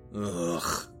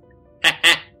 Ugh. Ha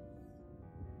ha.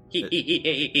 Hee hee hee.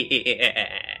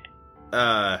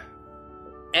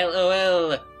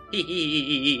 LOL. Hee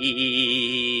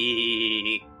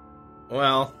hee.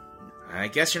 Well, I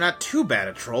guess you're not too bad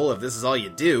a troll if this is all you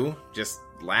do. Just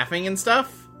laughing and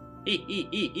stuff? Hee hee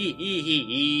hee hee hee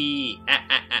hee.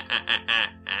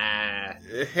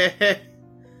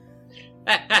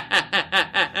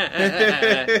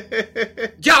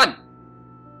 John!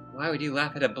 Why would you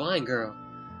laugh at a blind girl?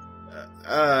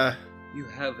 You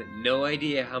have no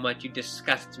idea how much you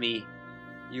disgust me.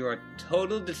 You are a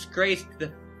total disgrace to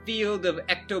the field of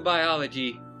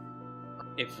ectobiology.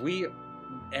 If we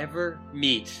ever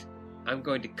meet, I'm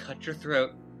going to cut your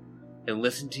throat and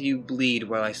listen to you bleed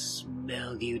while I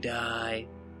smell you die.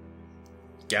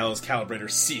 Gallows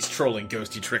Calibrator ceased trolling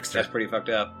Ghosty Trickster. That's pretty fucked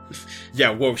up.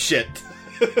 Yeah, whoa, shit.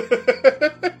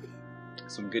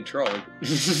 Some good trolling.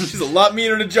 She's a lot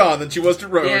meaner to John than she was to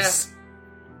Rose. Yeah.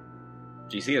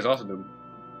 GC has also been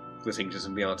listening to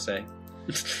some Beyonce.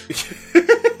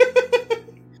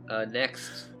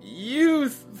 Next. You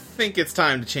think it's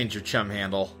time to change your chum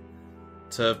handle.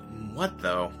 To what,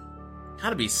 though?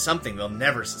 Gotta be something they'll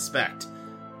never suspect.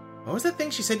 What was that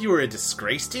thing she said you were a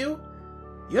disgrace to?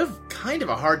 You have kind of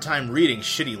a hard time reading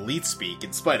shitty leet speak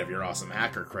in spite of your awesome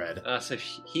hacker cred. So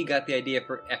he got the idea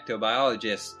for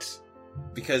ectobiologists.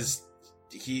 Because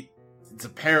it's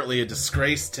apparently a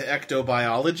disgrace to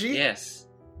ectobiology? Yes.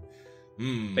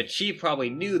 But she probably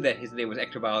knew that his name was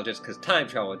ectobiologist because time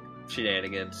travel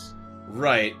shenanigans.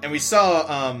 Right, and we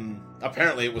saw,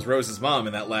 apparently it was Rose's mom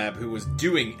in that lab who was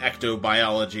doing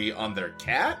ectobiology on their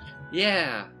cat?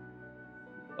 Yeah.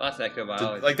 Lots of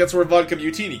ectobiology. That's where Vodka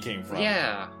Mutini came from.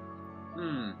 Yeah.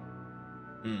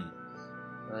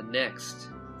 Next.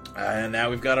 And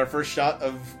now we've got our first shot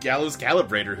of Gallows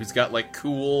Calibrator, who's got,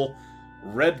 cool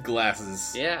red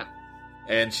glasses. Yeah.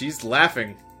 And she's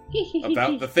laughing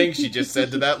about the thing she just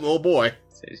said to that little boy.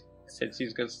 Said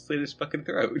she's gonna slit his fucking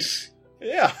throat.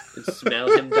 Yeah. And smell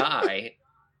him die.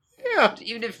 Yeah.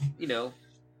 Even if,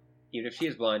 Even if she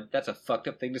is blind, that's a fucked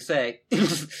up thing to say.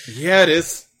 Yeah, it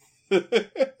is. Because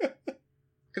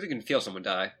you can feel someone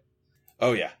die.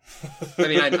 Oh, yeah. I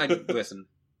mean, I listen.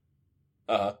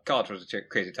 Uh-huh. College was a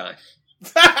crazy time.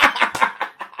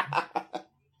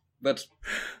 Let's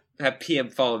have PM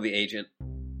follow the agent.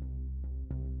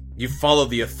 You follow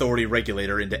the authority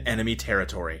regulator into enemy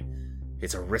territory.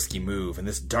 It's a risky move, and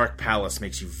this dark palace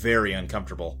makes you very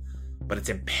uncomfortable. But it's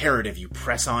imperative you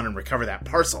press on and recover that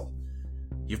parcel.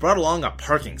 You've brought along a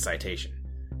parking citation.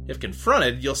 If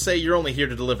confronted, you'll say you're only here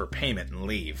to deliver payment and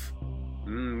leave.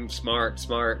 Smart.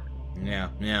 Yeah.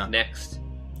 Next.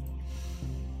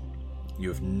 You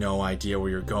have no idea where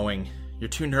you're going. You're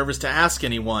too nervous to ask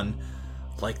anyone.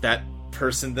 Like that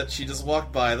person that she just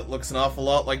walked by that looks an awful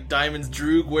lot like Diamond's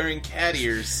Droog wearing cat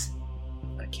ears.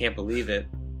 I can't believe it.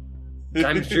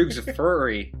 Diamond Droog's a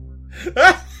furry.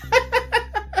 I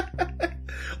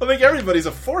think everybody's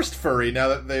a forced furry now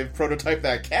that they've prototyped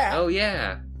that cat. Oh,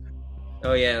 yeah.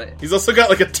 He's also got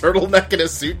like a turtleneck and a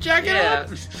suit jacket Yeah.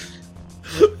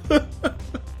 on.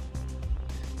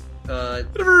 I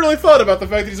never really thought about the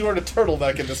fact that he's wearing a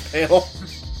turtleneck in this panel.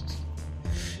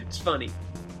 It's funny.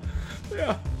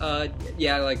 Yeah.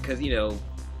 Yeah, like, because, you know,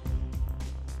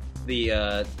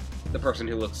 the person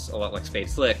who looks a lot like Spade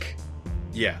Slick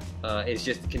Yeah. is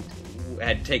just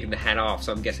had taken the hat off,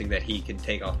 so I'm guessing that he can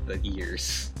take off the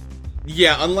ears.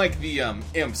 Yeah, unlike the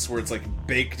imps where it's like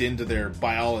baked into their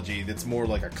biology, that's more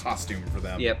like a costume for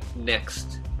them. Yep,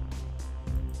 next.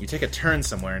 You take a turn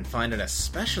somewhere and find an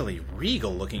especially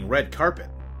regal-looking red carpet.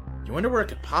 You wonder where it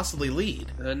could possibly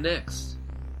lead. Next.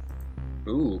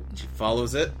 Ooh. She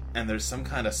follows it, and there's some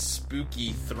kind of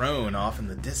spooky throne off in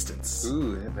the distance.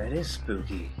 Ooh, that is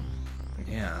spooky.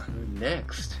 Yeah.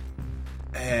 Next.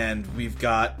 And we've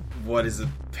got what is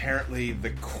apparently the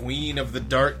Queen of the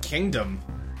Dark Kingdom.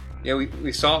 Yeah,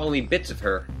 we saw only bits of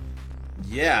her.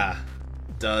 Yeah.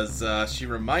 Does she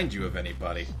remind you of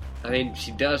anybody? I mean,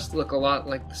 she does look a lot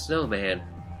like the Snowman.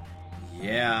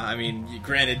 Yeah, I mean,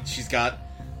 granted, she's got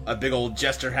a big old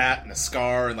jester hat and a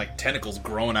scar and like tentacles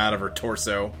growing out of her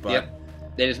torso, but Yep.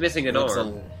 It is missing an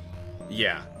arm.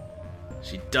 Yeah.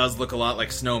 She does look a lot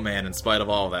like Snowman in spite of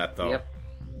all that, though.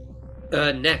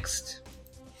 Yep. Next.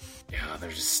 Yeah,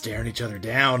 they're just staring each other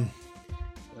down.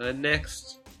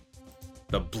 Next.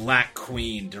 The Black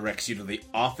Queen directs you to the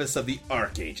office of the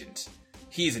Archagent.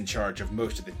 He's in charge of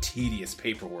most of the tedious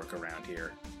paperwork around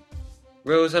here.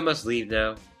 Rose, I must leave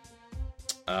now.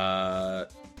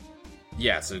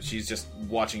 Yeah, so she's just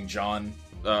watching John's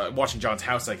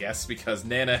house, I guess, because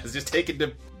Nana has just taken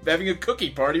to having a cookie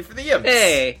party for the imps.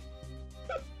 Hey!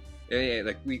 Yeah,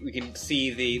 like, we can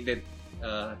see the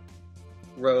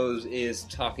Rose is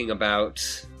talking about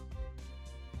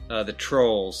the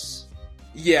trolls.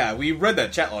 Yeah, we read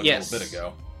that chat log Yes. a little bit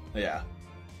ago. Yeah.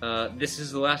 This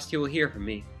is the last you will hear from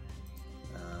me.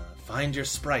 Find your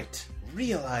sprite.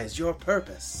 Realize your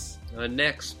purpose.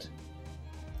 Next.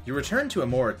 You return to a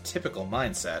more typical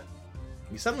mindset.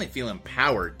 You suddenly feel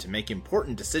empowered to make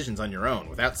important decisions on your own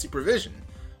without supervision,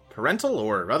 parental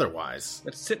or otherwise.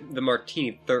 Let's sip the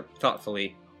martini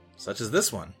thoughtfully. Such as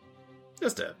this one.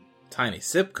 Just a tiny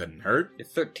sip couldn't hurt. You're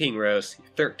 13, Rose.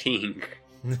 You're 13.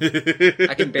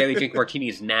 I can barely drink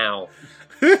martinis now.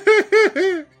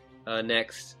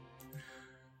 Next.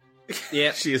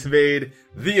 Yep. She has made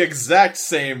the exact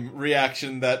same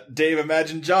reaction that Dave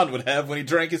imagined John would have when he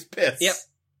drank his piss. Yep.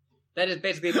 That is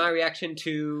basically my reaction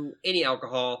to any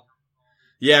alcohol.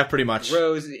 Yeah, pretty much.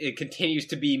 Rose, it continues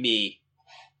to be me.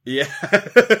 Yeah.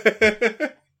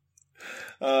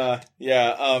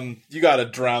 You gotta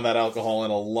drown that alcohol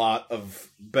in a lot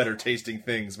of better tasting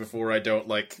things before I don't,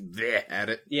 like, bleh at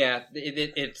it. Yeah,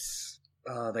 it's,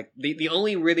 like, the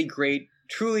only really great,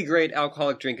 truly great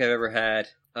alcoholic drink I've ever had,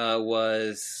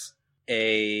 was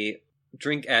a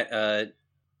drink at,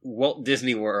 Walt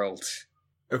Disney World.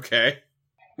 Okay.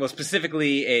 Well,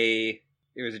 specifically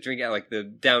it was a drink at, like, the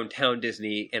downtown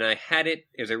Disney, and I had it,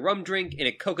 it was a rum drink and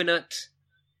a coconut.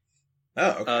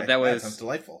 Oh, okay. That was sounds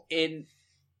delightful. in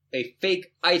a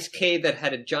fake ice cave that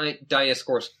had a giant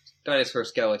dinosaur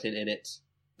skeleton in it.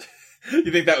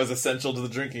 You think that was essential to the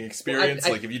drinking experience?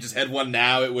 Well, I- like, if you just had one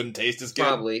now, it wouldn't taste as good?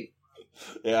 Probably.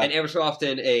 Yeah. And ever so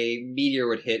often, a meteor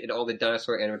would hit, and all the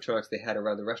dinosaur animatronics they had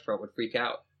around the restaurant would freak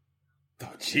out.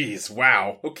 Oh, jeez.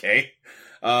 Wow. Okay.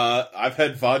 I've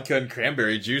had vodka and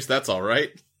cranberry juice. That's all right.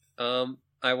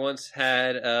 I once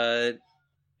had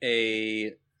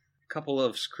a couple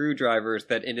of screwdrivers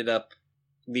that ended up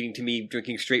leading to me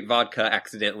drinking straight vodka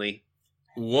accidentally.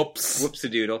 Whoops.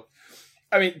 Whoops-a-doodle.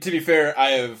 I mean, to be fair,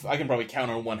 I can probably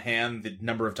count on one hand the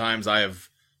number of times I have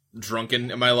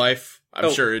drunken in my life.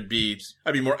 I'm sure I'd be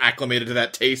more acclimated to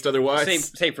that taste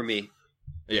otherwise. Same for me.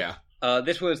 Yeah.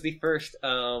 This was the first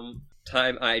time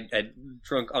I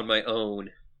drunk on my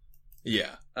own.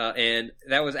 Yeah. And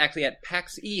that was actually at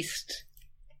PAX East.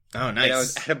 Oh, nice. And I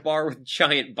was at a bar with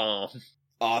Giant Bomb.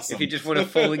 Awesome. If you just want to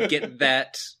fully get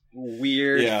that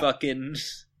weird fucking...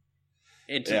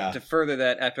 And to further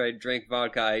that, after I drank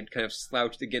vodka, I kind of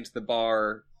slouched against the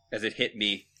bar as it hit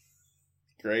me.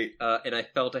 Great. And I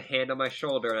felt a hand on my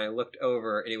shoulder, and I looked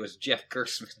over, and it was Jeff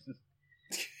Gerstmann.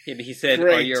 And he said,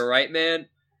 Great. "Are you alright, man?"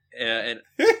 And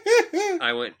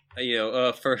I went,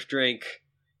 first drink.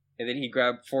 And then he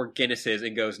grabbed 4 Guinnesses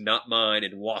and goes, "Not mine,"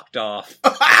 and walked off.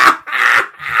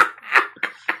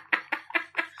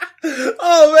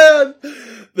 Oh,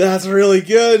 man! That's really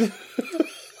good.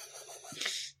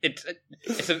 It's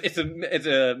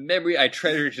a memory I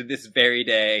treasure to this very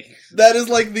day. That is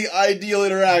like the ideal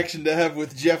interaction to have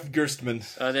with Jeff Gerstmann.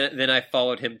 Then I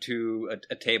followed him to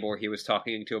a table where he was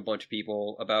talking to a bunch of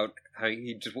people about how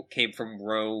he just came from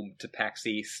Rome to PAX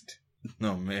East.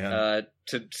 Oh, man.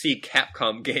 To see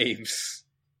Capcom games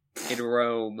in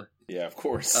Rome. Yeah, of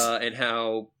course. And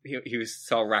how he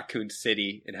saw Raccoon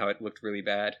City and how it looked really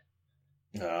bad.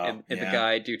 And the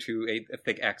guy, due to a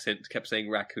thick accent, kept saying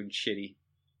Raccoon Shitty.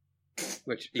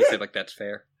 Which he said, that's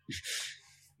fair.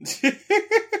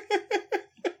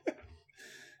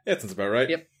 That sounds about right.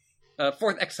 Yep.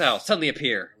 Fourth Exile, suddenly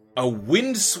appear. A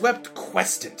windswept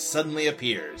questant suddenly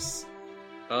appears.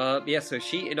 So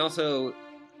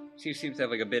she seems to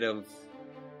have a bit of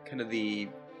kind of the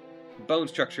bone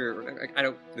structure,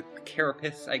 the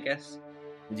carapace, I guess.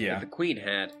 Yeah. That the Queen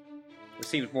had. It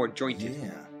seems more jointed.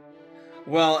 Yeah.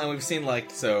 Well, and we've seen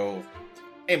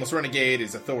Aimless Renegade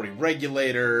is Authority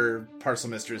Regulator, Parcel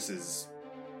Mistress is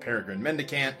Peregrine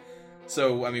Mendicant.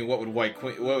 So, what would White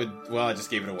Queen... Well, I just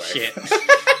gave it away. Shit.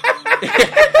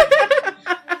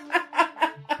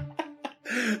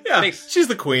 Yeah, thanks. She's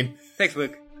the Queen. Thanks,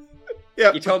 Luke.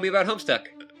 Yeah. You told me about Homestuck.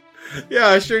 Yeah,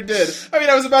 I sure did.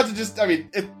 I was about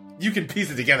to you can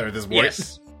piece it together at this point.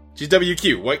 Yes. She's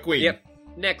WQ, White Queen. Yep.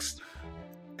 Next.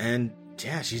 And,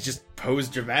 she's just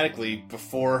posed dramatically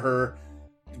before her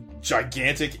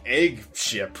gigantic egg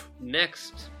ship.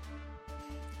 Next.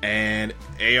 And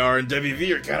AR and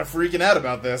WV are kind of freaking out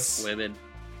about this. Women.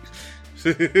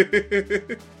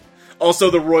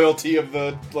 Also the royalty of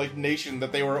the nation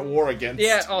that they were at war against.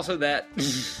 Yeah, also that.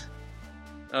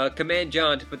 Command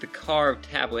John to put the carved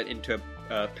tablet into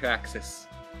Praxis.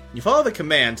 You follow the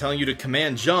command telling you to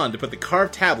command John to put the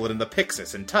carved tablet in the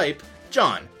Pixis and type,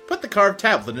 "John, put the carved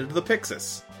tablet into the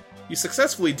Pixis." You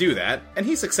successfully do that, and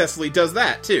he successfully does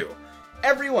that, too.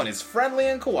 Everyone is friendly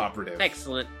and cooperative.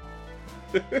 Excellent.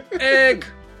 Egg!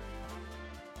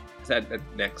 Is that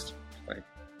next? Sorry.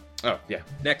 Oh, yeah.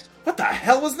 Next. What the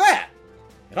hell was that?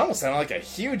 It almost sounded like a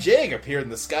huge egg appeared in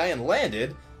the sky and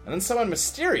landed, and then someone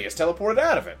mysterious teleported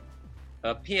out of it.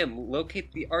 PM,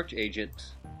 locate the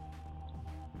Archagent.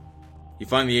 You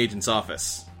find the agent's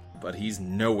office, but he's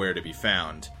nowhere to be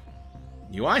found.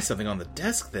 You eye something on the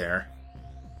desk there.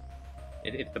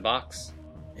 It's the box.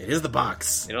 It is the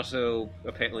box. And also,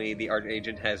 apparently, the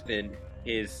Archagent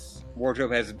his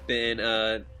wardrobe has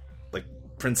been,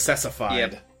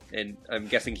 princessified. Yep. And I'm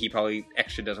guessing he probably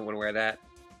extra doesn't want to wear that.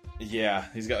 Yeah,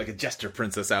 he's got a jester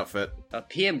princess outfit.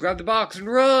 PM, grab the box and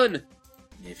run!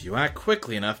 If you act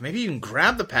quickly enough, maybe you can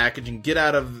grab the package and get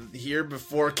out of here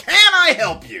before... Can I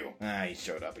help you? He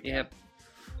showed up again. Yep.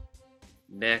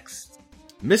 Next.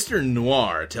 Mr.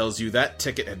 Noir tells you that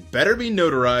ticket had better be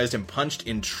notarized and punched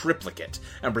in triplicate,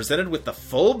 and presented with the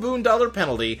full $1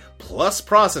 penalty, plus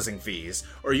processing fees,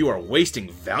 or you are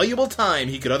wasting valuable time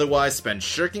he could otherwise spend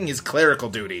shirking his clerical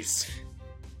duties.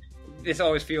 This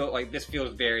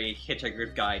feels very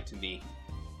Hitchhiker's Guide to me.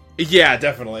 Yeah,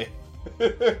 definitely.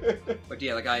 But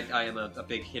yeah, I am a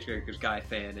big Hitchhiker's Guide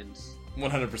fan, and...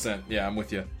 100%, yeah, I'm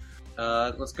with you.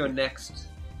 Let's go next.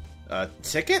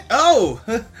 Ticket? Oh!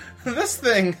 This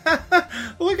thing!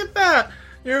 Look at that!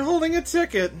 You're holding a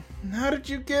ticket. How did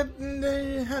you get...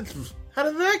 How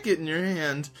did that get in your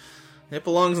hand? It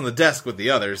belongs on the desk with the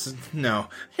others. No,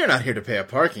 you're not here to pay a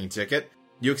parking ticket.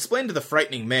 You explain to the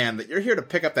frightening man that you're here to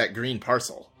pick up that green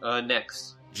parcel.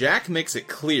 Next. Jack makes it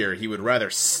clear he would rather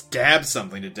stab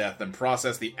something to death than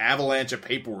process the avalanche of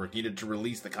paperwork needed to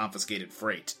release the confiscated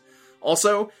freight.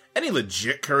 Also, any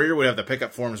legit courier would have the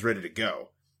pickup forms ready to go.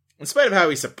 In spite of how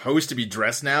he's supposed to be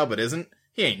dressed now, but isn't,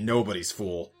 he ain't nobody's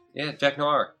fool. Yeah, Jack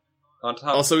Noir. On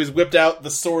top. Also, he's whipped out the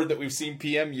sword that we've seen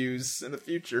PM use in the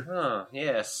future. Huh,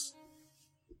 yes.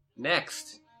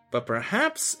 Next. But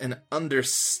perhaps an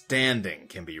understanding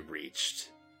can be reached.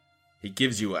 He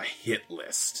gives you a hit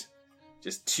list.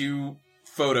 Just 2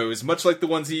 photos, much like the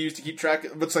ones he used to keep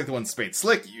track, much like the ones Spade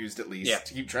Slick used, at least,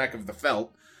 to keep track of the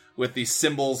felt, with the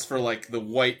symbols for, like, the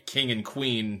white king and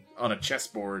queen on a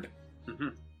chessboard. Mm-hmm.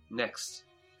 Next.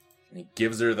 And he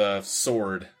gives her the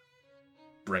sword.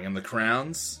 Bring him the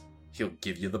crowns, he'll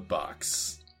give you the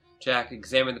box. Jack,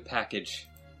 examine the package.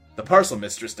 The parcel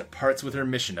mistress departs with her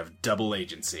mission of double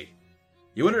agency.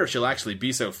 You wonder if she'll actually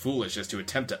be so foolish as to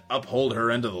attempt to uphold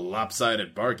her end of the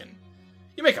lopsided bargain.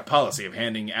 You make a policy of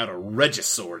handing out a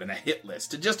Regisword and a hit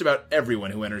list to just about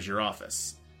everyone who enters your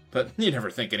office. But you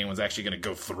never think anyone's actually going to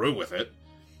go through with it.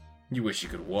 You wish you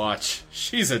could watch.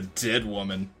 She's a dead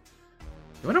woman.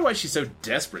 You wonder why she's so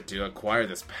desperate to acquire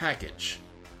this package.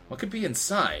 What could be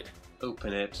inside?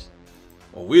 Open it.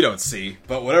 Well, we don't see,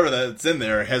 but whatever that's in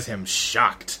there has him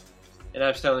shocked. And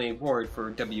I'm still a ward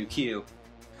for WQ.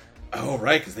 Oh,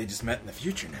 right, because they just met in the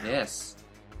future now. Yes.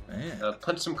 Yeah.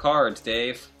 Punch some cards,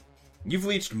 Dave. You've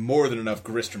leached more than enough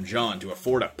grist from John to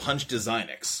afford a Punch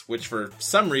Designix, which for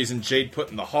some reason Jade put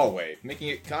in the hallway, making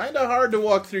it kinda hard to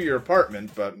walk through your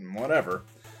apartment, but whatever.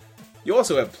 You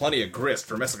also have plenty of grist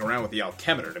for messing around with the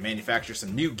Alchemitor to manufacture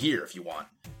some new gear if you want.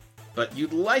 But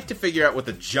you'd like to figure out what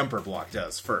the jumper block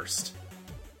does first.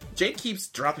 Jade keeps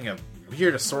dropping a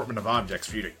weird assortment of objects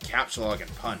for you to captchalogue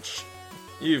and punch.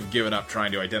 You've given up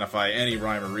trying to identify any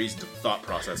rhyme or reason to the thought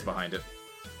process behind it.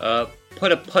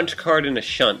 Put a punch card in a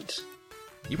shunt.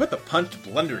 You put the punched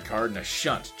blender card in a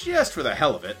shunt, just for the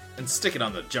hell of it, and stick it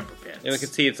on the jumper pins. And we can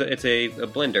see it's a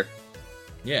blender.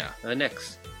 Yeah.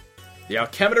 Next. The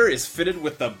Alchemitor is fitted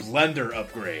with the blender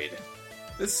upgrade.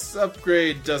 This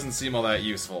upgrade doesn't seem all that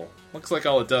useful. Looks like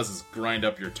all it does is grind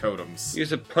up your totems.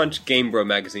 Use a Punch Game Bro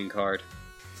magazine card.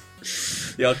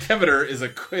 The Alchemitor is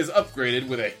upgraded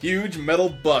with a huge metal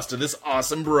bust of this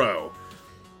awesome bro.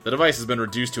 The device has been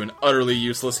reduced to an utterly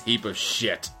useless heap of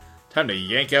shit. Time to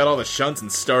yank out all the shunts and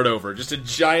start over. Just a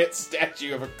giant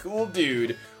statue of a cool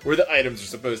dude where the items are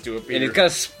supposed to appear. And it's got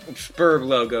a Spurb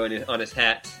logo on his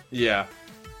hat. Yeah.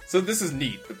 So this is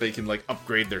neat that they can, like,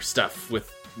 upgrade their stuff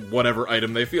with whatever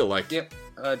item they feel like. Yep.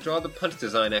 Draw the Punch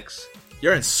Designix.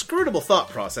 Your inscrutable thought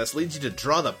process leads you to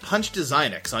draw the Punch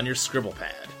Designix on your scribble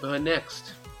pad.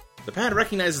 Next. The pad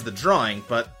recognizes the drawing,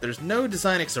 but there's no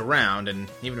Designix around, and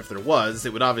even if there was,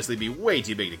 it would obviously be way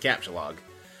too big to captchalogue.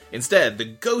 Instead, the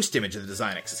ghost image of the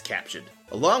Designix is captured,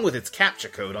 along with its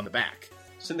CAPTCHA code on the back.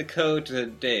 Send the code to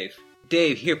Dave.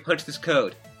 Dave, here, punch this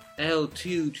code.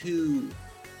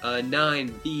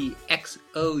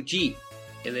 L229BXOG.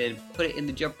 And then put it in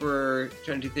the jumper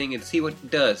trying to do thing and see what it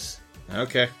does.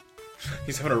 Okay.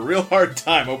 He's having a real hard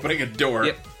time opening a door.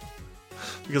 Yep.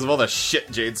 Because of all the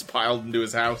shit Jade's piled into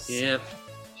his house. Yeah.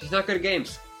 She's not good at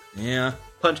games. Yeah.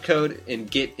 Punch code and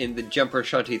get in the jumper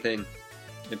shanty thing.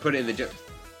 And put it in the jump.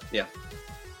 Yeah.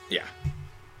 Yeah.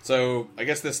 So, I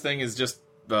guess this thing is just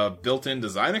built-in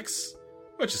Designix?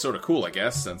 Which is sort of cool, I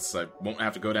guess, since I won't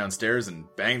have to go downstairs and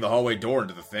bang the hallway door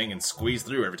into the thing and squeeze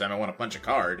through every time I want to punch a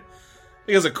card.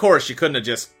 Because, of course, you couldn't have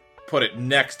just put it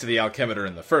next to the Alchemitor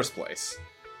in the first place.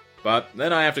 But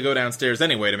then I have to go downstairs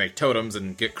anyway to make totems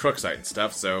and get Crooksite and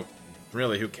stuff, so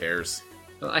really, who cares?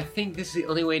 Well, I think this is the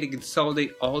only way to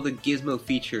consolidate all the Gizmo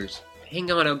features.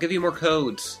 Hang on, I'll give you more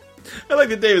codes. I like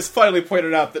that Dave has finally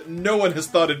pointed out that no one has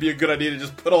thought it'd be a good idea to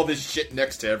just put all this shit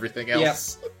next to everything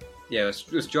else. Yeah,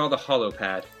 let's draw the hollow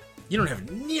pad. You don't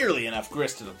have nearly enough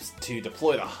grist to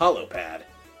deploy the hollow pad.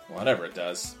 Whatever it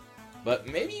does. But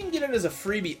maybe you can get it as a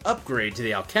freebie upgrade to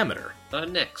the Alchemitor.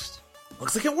 Next.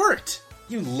 Looks like it worked.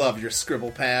 You love your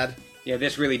scribble pad. Yeah,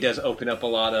 this really does open up a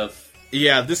lot of...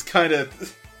 Yeah, this kind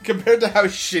of... Compared to how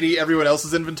shitty everyone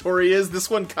else's inventory is, this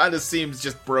one kind of seems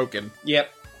just broken.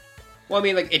 Yep. Well, I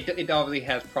mean, like, it obviously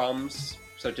has problems,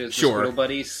 such as the Sure. Squirrel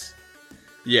Buddies.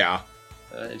 Yeah.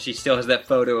 And she still has that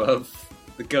photo of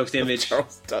the ghost image.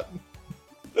 Charles Dutton.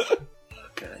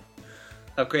 God.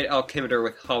 Upgrade Alchemitor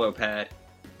with hollow pad.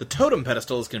 The totem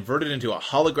pedestal is converted into a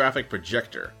holographic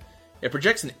projector. It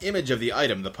projects an image of the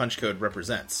item the punch code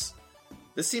represents.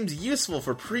 This seems useful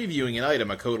for previewing an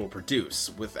item a code will produce,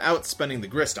 without spending the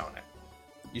grist on it.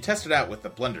 You test it out with the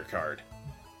blender card.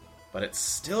 But it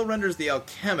still renders the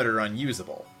Alchemitor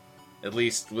unusable. At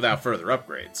least, without further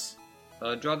upgrades.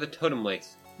 Draw the totem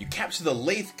lace. You capture the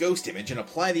Lathe ghost image and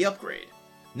apply the upgrade.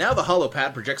 Now the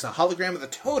holopad projects a hologram of the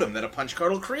totem that a punch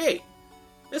card will create.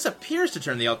 This appears to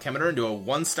turn the Alchemitor into a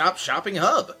one-stop shopping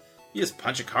hub. You just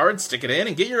punch a card, stick it in,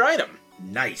 and get your item.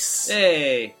 Nice.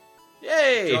 Hey!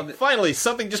 Yay! Finally,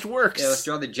 something just works. Yeah, let's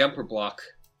draw the jumper block.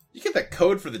 You get the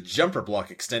code for the jumper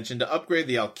block extension to upgrade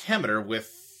the Alchemitor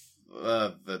with...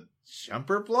 the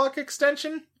jumper block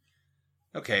extension?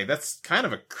 Okay, that's kind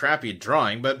of a crappy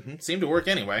drawing, but it seemed to work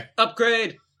anyway.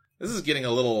 Upgrade! This is getting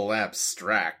a little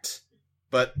abstract.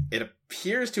 but it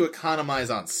appears to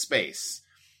economize on space.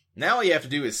 Now all you have to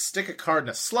do is stick a card in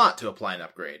a slot to apply an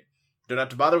upgrade. Don't have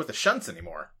to bother with the shunts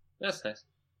anymore. That's nice.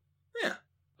 Yeah.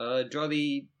 Draw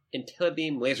the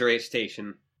IntelliBeam Laser Ray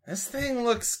Station. This thing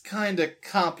looks kinda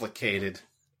complicated.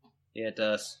 Yeah, it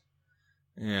does.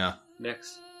 Yeah.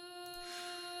 Next.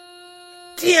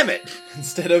 Damn it!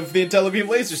 Instead of the IntelliBeam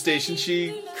Laser Station,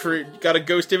 she got a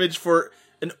ghost image for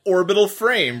an orbital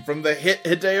frame from the hit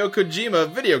Hideo Kojima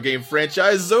video game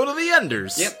franchise Zone of the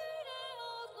Enders. Yep.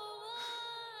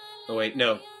 Oh wait,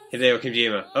 no. Hideo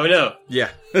Kojima. Oh no! Yeah.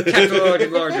 Capital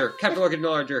Enlarger. Capital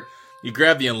Enlarger. You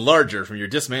grab the enlarger from your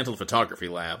dismantled photography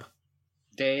lab.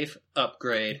 Dave,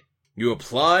 upgrade. You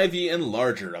apply the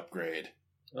enlarger upgrade.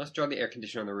 Let's draw the air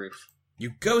conditioner on the roof.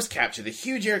 You ghost capture the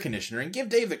huge air conditioner and give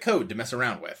Dave the code to mess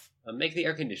around with. Make the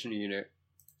air conditioner unit.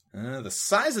 The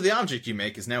size of the object you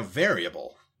make is now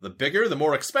variable. The bigger, the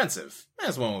more expensive,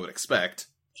 as one would expect.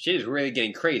 Shit is really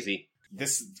getting crazy.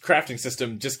 This crafting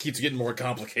system just keeps getting more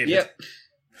complicated. Yep.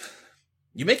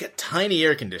 You make a tiny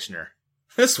air conditioner.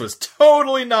 This was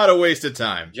totally not a waste of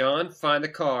time. John, find the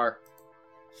car.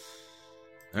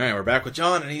 Alright, we're back with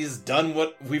John, and he's done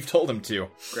what we've told him to.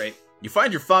 Great. You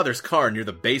find your father's car near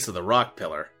the base of the rock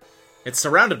pillar. It's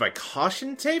surrounded by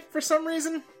caution tape for some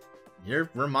reason. You're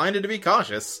reminded to be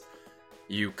cautious.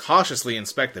 You cautiously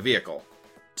inspect the vehicle.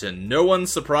 To no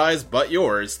one's surprise but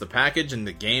yours, the package and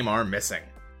the game are missing.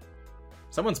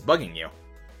 Someone's bugging you.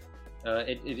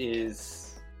 It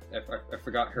is... I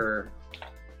forgot her...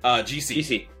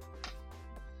 GC.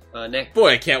 GC. Next.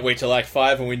 Boy, I can't wait till Act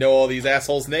 5 when we know all these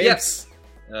assholes' names.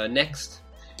 Next.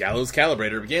 Gallows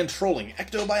Calibrator began trolling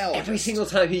ectobiologists. Every single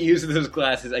time he uses those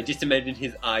glasses, I just imagine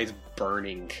his eyes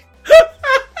burning.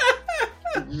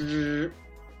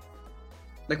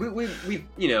 Like, we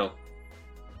you know,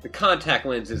 the contact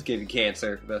lenses give you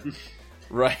cancer.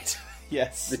 Right.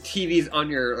 Yes. The TVs on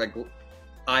your, like,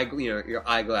 your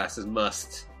eyeglasses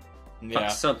must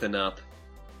fuck something up.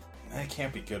 That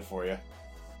can't be good for you.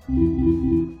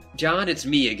 John, it's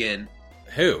me again.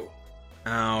 Who?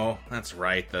 Oh, that's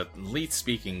right, the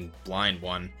Leet-speaking blind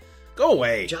one. Go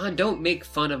away! John, don't make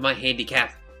fun of my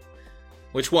handicap.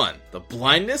 Which one? The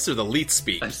blindness or the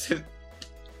Leet-speak? It's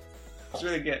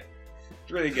really good.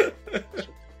 It's really good.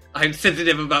 I'm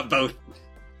sensitive about both.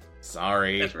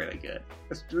 Sorry. That's really good.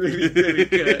 That's really,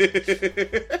 really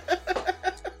good.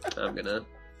 I'm gonna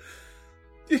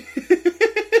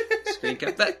screen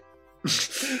cap that.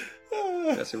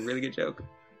 That's a really good joke.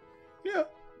 Yeah.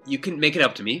 You can make it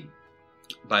up to me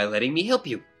by letting me help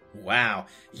you. Wow,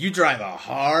 you drive a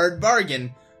hard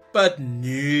bargain, but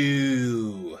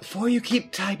no. Before you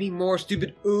keep typing more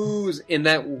stupid oohs in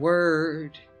that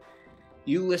word,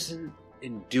 you listen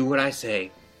and do what I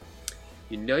say.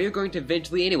 You know you're going to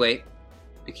eventually anyway,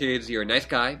 because you're a nice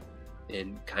guy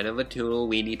and kind of a total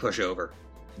weenie pushover.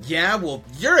 Yeah, well,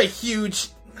 you're a huge...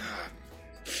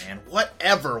 Man,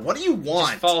 whatever. What do you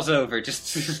want? Just falls over.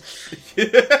 Just...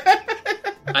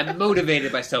 I'm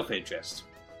motivated by self-interest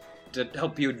to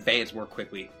help you advance more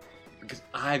quickly, because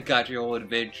I've got your whole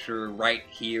adventure right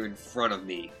here in front of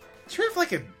me. Do you have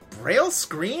like a braille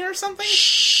screen or something?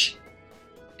 Shh!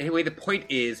 Anyway, the point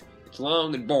is, it's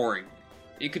long and boring.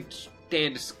 You could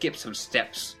stand to skip some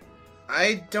steps.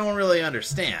 I don't really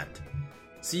understand.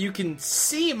 So you can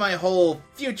see my whole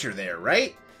future there,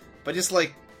 right? But just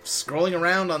like scrolling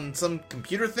around on some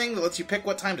computer thing that lets you pick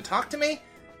what time to talk to me?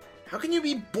 How can you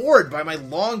be bored by my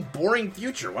long, boring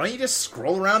future? Why don't you just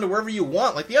scroll around to wherever you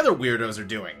want, like the other weirdos are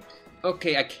doing?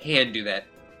 Okay, I can do that.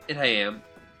 And I am.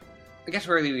 I guess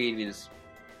what I really mean is,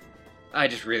 I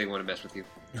just really want to mess with you.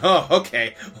 Oh,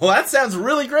 okay. Well, that sounds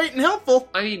really great and helpful.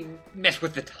 I mean, mess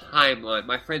with the timeline.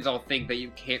 My friends all think that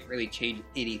you can't really change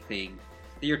anything.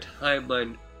 That your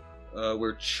timeline,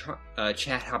 where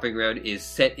chat hopping around is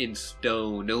set in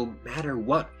stone, no matter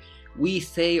what we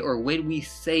say or when we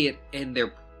say it, and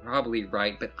they're probably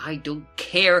right, but I don't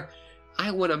care.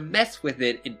 I want to mess with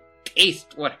it and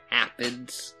taste what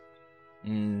happens.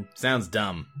 Sounds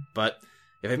dumb, but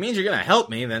if it means you're gonna help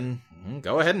me, then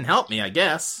go ahead and help me, I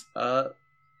guess.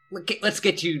 Let's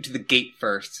get you to the gate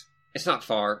first. It's not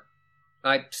far.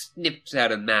 I snipped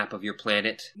out a map of your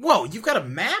planet. Whoa, you've got a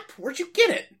map? Where'd you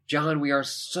get it? John, we are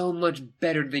so much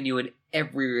better than you in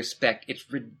every respect. It's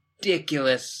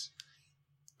ridiculous.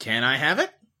 Can I have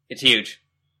it? It's huge.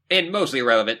 And mostly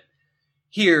irrelevant.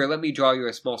 Here, let me draw you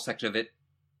a small section of it.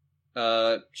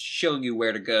 Showing you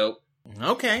where to go.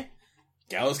 Okay.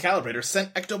 Gallows Calibrator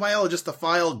sent ectobiologist the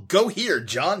file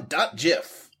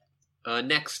goherejohn.gif.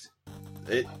 Next.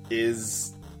 It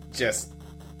is just...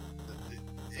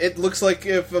 It looks like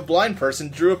if a blind person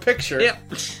drew a picture. Yep.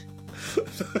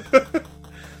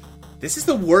 This is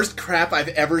the worst crap I've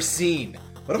ever seen.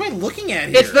 What am I looking at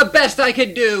here? It's the best I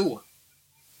can do!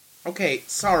 Okay,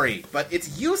 sorry, but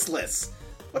it's useless.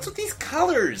 What's with these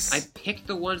colors? I picked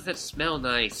the ones that smell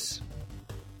nice.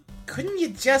 Couldn't you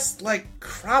just,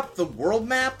 crop the world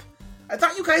map? I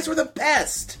thought you guys were the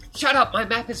best! Shut up, my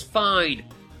map is fine!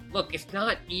 Look, it's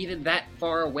not even that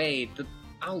far away.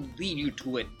 I'll lead you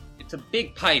to it. It's a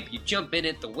big pipe. You jump in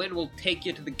it, the wind will take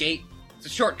you to the gate. It's a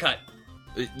shortcut.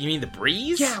 You mean the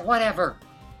breeze? Yeah, whatever.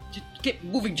 Just get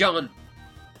moving, John.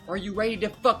 Are you ready to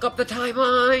fuck up the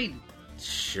timeline?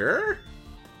 Sure.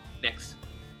 Next.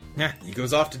 Yeah, he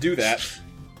goes off to do that.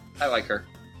 I like her.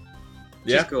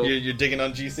 Yeah? cool. You're digging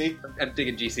on GC? I'm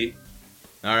digging GC.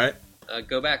 Alright.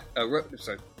 Go back.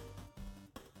 Sorry.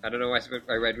 I don't know why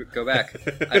I read go back.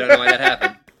 I don't know why that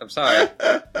happened. I'm sorry.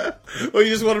 Well, you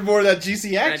just wanted more of that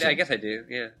GC action. I guess I do,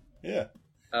 yeah. Yeah.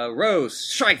 Rose,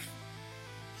 Strife.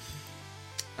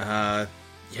 Yeah,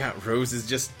 Rose is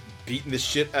just beating the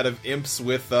shit out of imps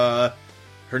with,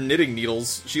 her knitting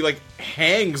needles. She,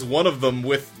 hangs one of them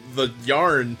with the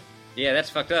yarn. Yeah, that's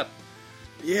fucked up.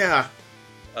 Yeah.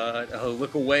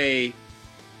 Look away.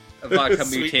 Vodka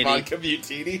Sweet Mutini. vodka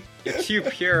Mutini. Too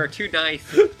pure, too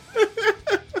nice.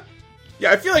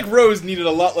 Yeah, I feel like Rose needed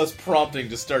a lot less prompting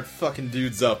to start fucking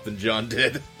dudes up than John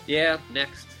did. Yeah,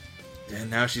 next. And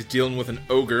now she's dealing with an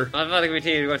ogre. Vodka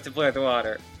Mutini wants to play with the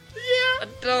water. Yeah.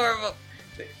 Adorable.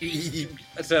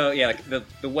 So, yeah,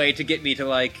 the way to get me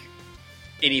to,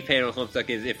 any panel Homestuck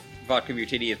is if Vodka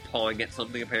Mutini is pawing at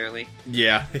something, apparently.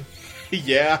 Yeah.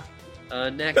 Yeah.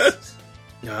 Next.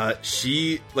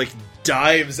 She,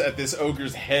 dives at this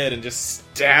ogre's head and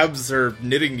just stabs her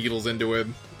knitting needles into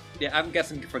him. Yeah, I'm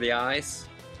guessing for the eyes.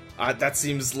 That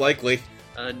seems likely.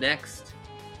 Next.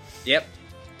 Yep.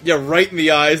 Yeah, right in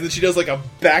the eyes, and then she does, a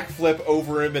backflip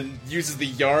over him and uses the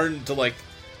yarn to,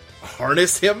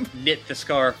 harness him. Knit the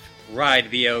scarf.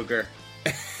 Ride the ogre.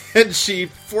 And she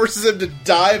forces him to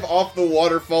dive off the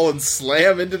waterfall and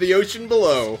slam into the ocean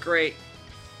below. Great.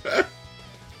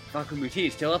 Vodka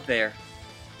Mutini's still up there.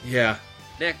 Yeah.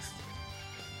 Next.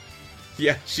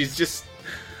 Yeah, she's just...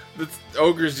 The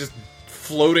ogre's just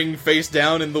floating face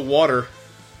down in the water.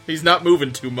 He's not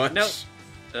moving too much. Nope.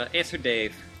 Answer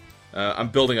Dave. I'm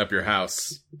building up your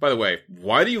house. By the way,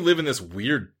 why do you live in this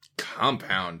weird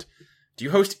compound? Do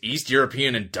you host East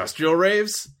European industrial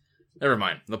raves? Never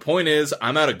mind. The point is,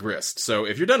 I'm out of grist, so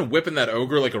if you're done whipping that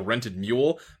ogre like a rented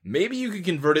mule, maybe you could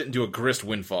convert it into a grist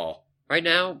windfall. Right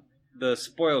now, the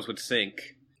spoils would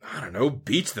sink. I don't know,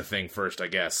 beach the thing first, I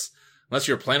guess. Unless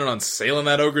you're planning on sailing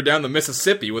that ogre down the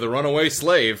Mississippi with a runaway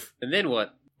slave. And then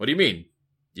what? What do you mean?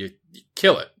 You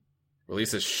kill it.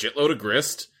 Release a shitload of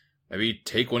grist. Maybe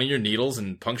take one of your needles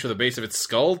and puncture the base of its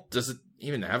skull. Does it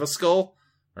even have a skull?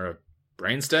 Or a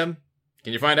brainstem?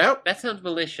 Can you find out? That sounds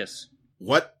malicious.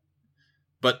 What?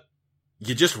 But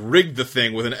you just rigged the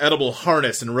thing with an edible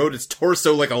harness and rode its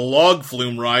torso like a log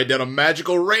flume ride down a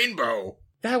magical rainbow.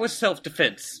 That was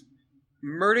self-defense.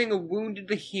 Murdering a wounded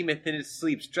behemoth in its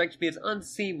sleep strikes me as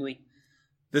unseemly.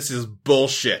 This is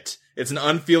bullshit. It's an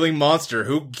unfeeling monster.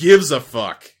 Who gives a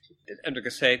fuck? I'm just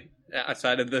gonna say,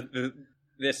 outside of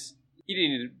this, you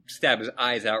didn't need to stab his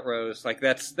eyes out, Rose.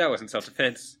 That wasn't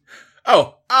self-defense.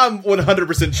 Oh, I'm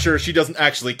 100% sure she doesn't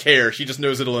actually care. She just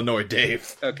knows it'll annoy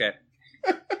Dave. Okay.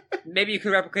 Maybe you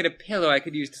could replicate a pillow I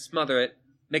could use to smother it.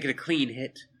 Make it a clean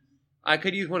hit. I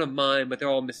could use one of mine, but they're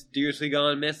all mysteriously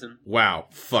gone missing. Wow.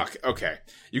 Fuck. Okay.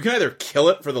 You can either kill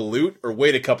it for the loot, or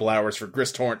wait a couple hours for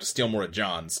Grist Torrent to steal more of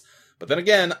John's. But then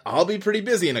again, I'll be pretty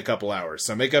busy in a couple hours,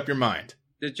 so make up your mind.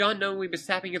 Does John know we've been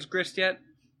sapping his grist yet?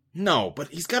 No, but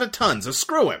he's got a ton, so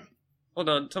screw him. Hold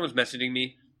on, someone's messaging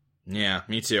me. Yeah,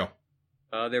 me too.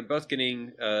 They're both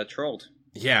getting, trolled.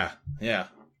 Yeah.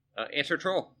 Answer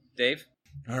troll, Dave.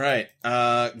 Alright,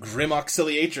 Grim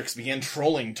Auxiliatrix began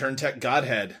trolling Turntech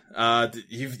Godhead.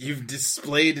 You've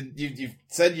displayed, you've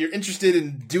said you're interested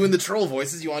in doing the troll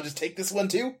voices. You want to just take this one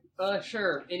too?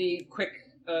 Sure. Any quick,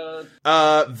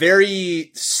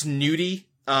 very snooty.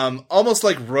 Almost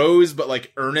like Rose, but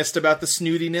earnest about the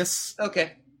snootiness.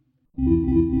 Okay.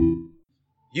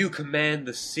 You command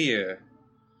the seer,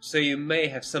 so you may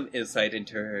have some insight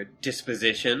into her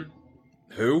disposition.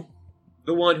 Who?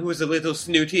 The one who is a little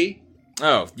snooty?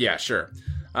 Oh, yeah, sure.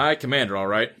 I command her,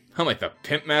 alright. I'm like the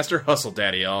Pimp Master Hustle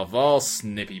Daddy of all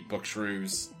snippy book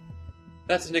shrews.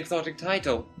 That's an exotic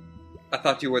title. I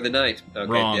thought you were the knight.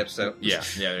 Okay, Wrong. yep, so... Yeah,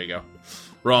 there you go.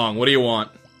 Wrong, what do you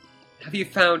want? Have you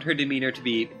found her demeanor to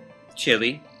be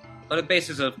chilly, on a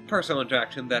basis of personal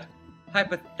interaction that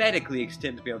hypothetically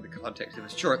extends beyond the context of a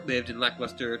short-lived and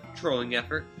lackluster trolling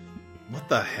effort? What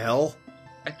the hell?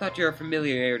 I thought your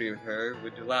familiarity with her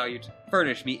would allow you to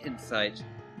furnish me insight.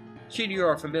 She and you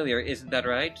are familiar, isn't that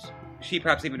right? She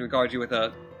perhaps even regards you with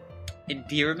a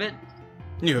endearment?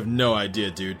 You have no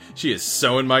idea, dude. She is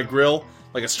so in my grill,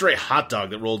 like a stray hot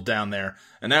dog that rolled down there,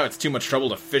 and now it's too much trouble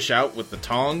to fish out with the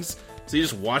tongs, so you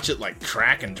just watch it, like,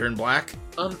 crack and turn black?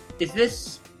 Is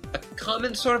this a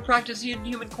common sort of practice in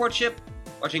human courtship?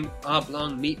 Watching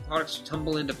oblong meat products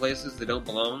tumble into places they don't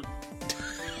belong?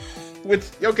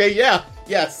 Okay, yeah,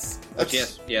 yes.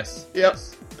 Yes. Yep.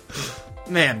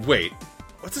 Man, wait.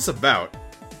 What's this about?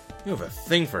 You have a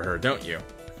thing for her, don't you?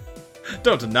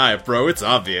 Don't deny it, bro. It's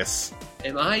obvious.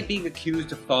 Am I being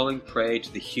accused of falling prey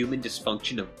to the human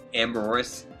dysfunction of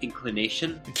amorous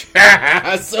inclination?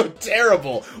 So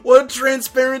terrible. What a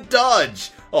transparent dodge.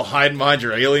 I'll hide behind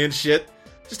your alien shit.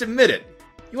 Just admit it.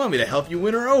 You want me to help you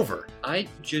win her over. I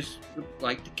just would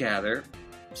like to gather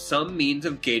some means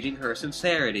of gauging her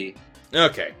sincerity.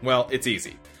 Okay, well, it's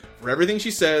easy. For everything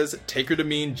she says, take her to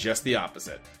mean just the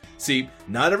opposite. See,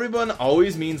 not everyone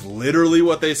always means literally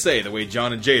what they say, the way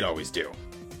John and Jade always do.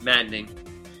 Maddening.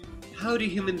 How do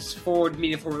humans forward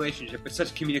meaningful relationship with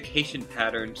such communication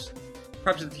patterns?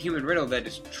 Perhaps it's the human riddle that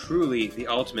is truly the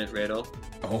ultimate riddle.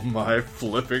 Oh my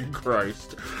flipping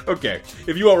Christ. Okay,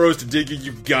 if you want Rose to dig you,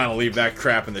 you've gotta leave that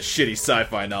crap in the shitty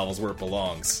sci-fi novels where it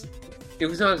belongs. It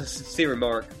was not a sincere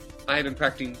remark. I have been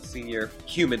practicing your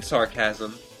human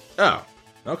sarcasm. Oh,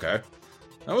 okay.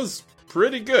 That was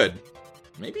pretty good.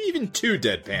 Maybe even too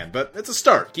deadpan, but it's a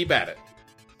start. Keep at it.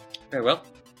 Very well.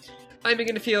 I'm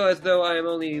beginning to feel as though I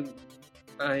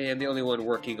am the only one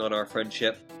working on our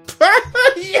friendship.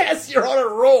 Yes, you're on a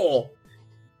roll!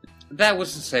 That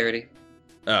was sincerity.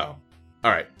 Oh.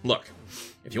 Alright, look.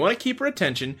 If you want to keep her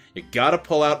attention, you gotta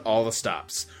pull out all the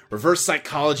stops. Reverse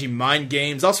psychology, mind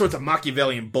games, all sorts of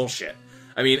Machiavellian bullshit.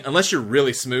 I mean, unless you're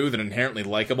really smooth and inherently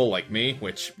likable like me,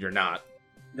 which you're not.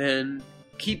 Then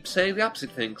keep saying the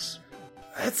opposite things.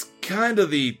 That's kind of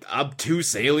the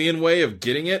obtuse alien way of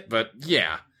getting it, but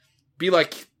yeah. Be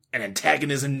like an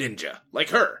antagonism ninja, like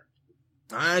her.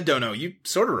 I don't know, you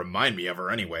sort of remind me of her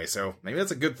anyway, so maybe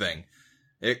that's a good thing.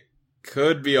 It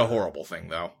could be a horrible thing,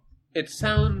 though. It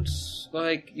sounds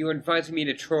like you are advising me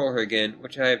to troll her again,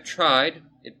 which I have tried.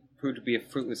 It proved to be a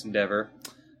fruitless endeavor.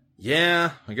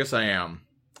 Yeah, I guess I am.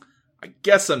 I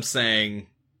guess I'm saying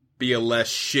be a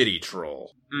less shitty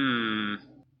troll. In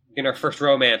our first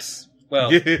romance.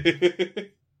 Well,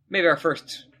 maybe our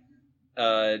first,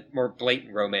 more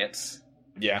blatant romance.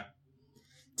 Yeah.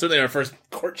 Certainly our first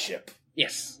courtship.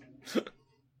 Yes.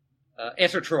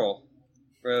 Answer troll,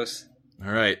 Rose.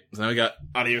 Alright, so now we got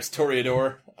Adios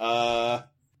Toreador. I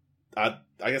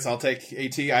guess I'll take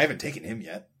AT. I haven't taken him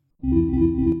yet.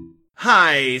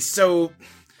 Hi, so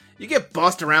you get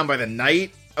bossed around by the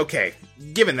knight? Okay,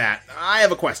 given that, I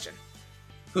have a question.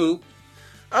 Who?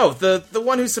 Oh, the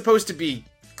one who's supposed to be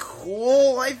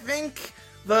cool, I think?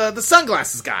 The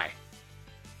sunglasses guy.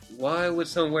 Why would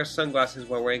someone wear sunglasses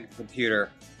while wearing a computer?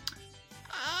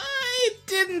 I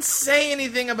didn't say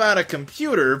anything about a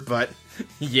computer, but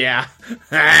yeah.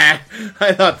 I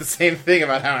thought the same thing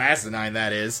about how asinine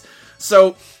that is.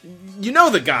 So, you know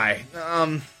the guy.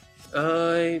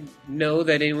 I know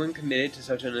that anyone committed to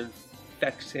such an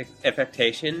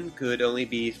affectation could only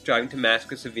be striving to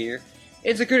mask a severe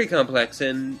insecurity complex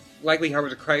and likely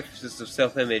harbors a crisis of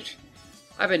self-image.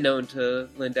 I've been known to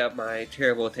lend out my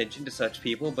charitable attention to such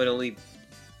people, but only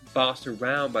bossed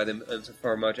around by them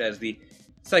insofar much as the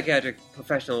psychiatric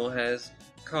professional has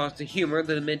caused to humor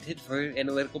the demented for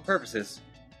analytical purposes.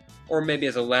 Or maybe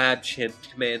as a lab chimp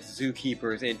commands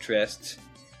zookeeper's interest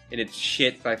in its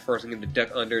shit by forcing him to duck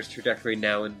under its trajectory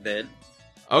now and then.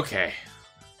 Okay.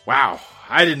 Wow,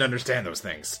 I didn't understand those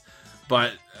things.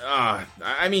 But,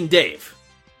 I mean Dave.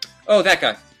 Oh, that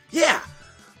guy. Yeah.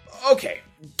 Okay,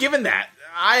 given that,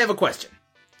 I have a question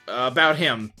about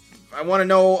him. I want to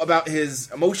know about his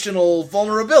emotional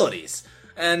vulnerabilities.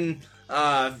 And,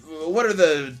 what are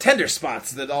the tender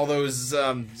spots that all those,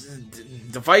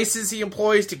 devices he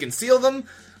employs to conceal them?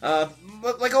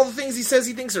 Like all the things he says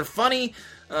he thinks are funny?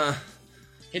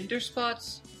 Hinder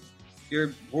spots?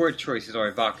 Your word choices are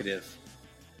evocative.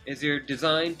 Is your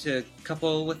design to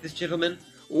couple with this gentleman?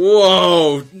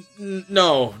 Whoa!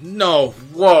 No,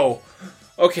 whoa.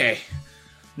 Okay.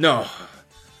 No.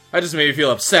 That just made me feel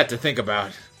upset to think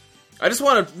about. I just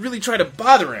want to really try to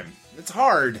bother him. It's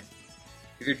hard.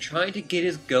 If you're trying to get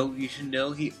his goat, you should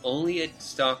know he only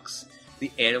stalks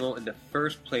the animal in the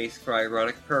first place for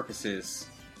ironic purposes.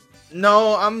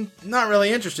 No, I'm not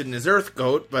really interested in his earth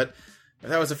goat, but if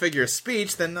that was a figure of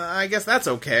speech, then I guess that's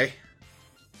okay.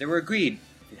 Then we're agreed.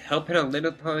 To help him on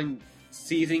limit upon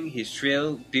seizing his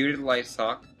shrill, bearded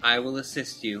livestock, I will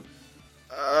assist you.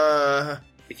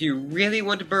 If you really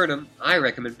want to burn him, I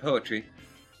recommend poetry.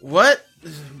 What?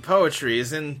 Poetry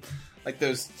is in, like,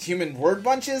 those human word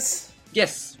bunches?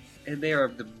 Yes, and they are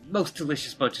the most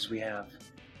delicious bunches we have.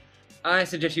 I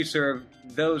suggest you serve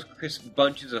those crisp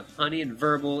bunches of honey and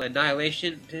verbal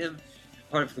annihilation to him as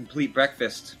part of a complete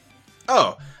breakfast.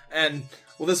 Oh, and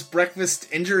will this breakfast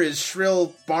injure his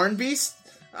shrill barn beast?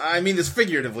 I mean this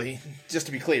figuratively, just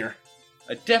to be clear.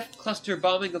 A deft cluster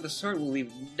bombing of the sort will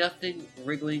leave nothing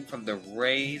wriggling from the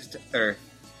raised earth,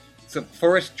 except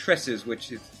forest tresses,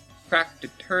 which is cracked to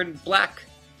turn black.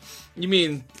 You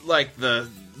mean, like, the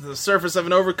surface of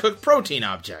an overcooked protein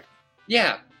object?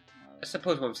 Yeah, I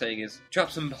suppose what I'm saying is,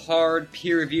 drop some hard,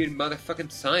 peer-reviewed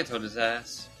motherfucking science on his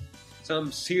ass.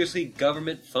 Some seriously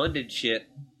government-funded shit.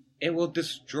 It will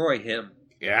destroy him.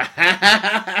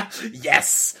 Yeah.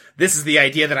 Yes! This is the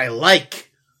idea that I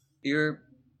like! Your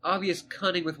obvious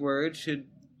cunning with words should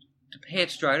to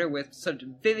Pantstrider with such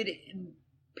vivid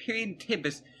Empyrean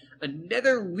tempest, a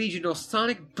nether-regional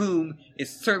sonic boom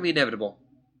is certainly inevitable.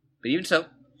 But even so,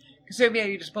 consider me at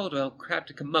your disposal,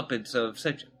 craft a comeuppance of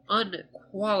such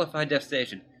unqualified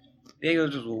devastation. The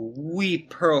angles just wee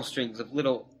pearl strings of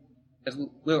little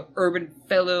urban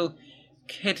fellow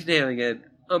cantonaring an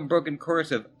unbroken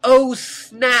chorus of "Oh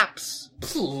snaps!"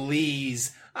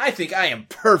 Please. I think I am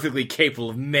perfectly capable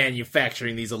of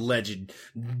manufacturing these alleged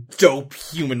dope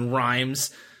human rhymes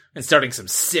and starting some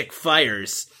sick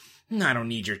fires. I don't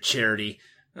need your charity.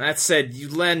 That said, you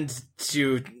lend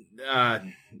to,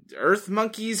 earth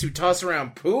monkeys who toss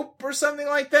around poop or something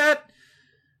like that?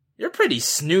 You're pretty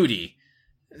snooty.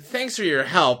 Thanks for your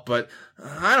help, but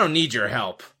I don't need your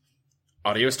help.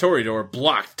 Audios Toreador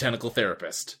blocked Tentacle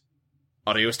Therapist.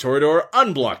 Audios Toreador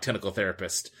unblocked Tentacle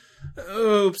Therapist.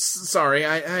 Oops, sorry,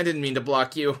 I didn't mean to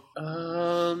block you.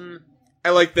 I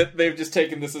like that they've just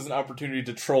taken this as an opportunity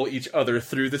to troll each other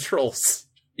through the trolls.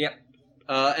 Yep.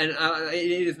 And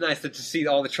it is nice to see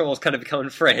all the trolls kind of becoming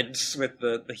friends with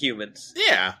the humans.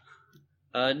 Yeah.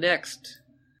 Next.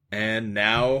 And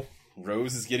now,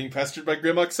 Rose is getting pestered by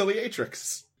Grim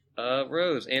Auxiliatrix.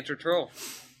 Rose, answer troll.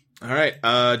 Alright,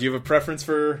 do you have a preference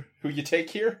for who you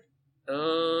take here?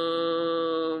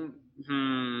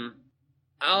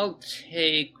 I'll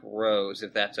take Rose,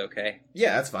 if that's okay.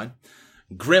 Yeah, that's fine.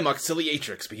 Grim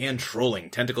Auxiliatrix began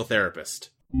trolling Tentacle Therapist.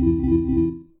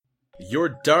 Your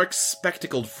dark,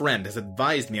 spectacled friend has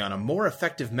advised me on a more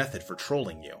effective method for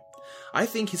trolling you. I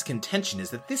think his contention is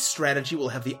that this strategy will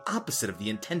have the opposite of the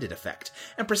intended effect,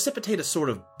 and precipitate a sort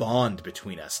of bond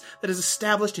between us that is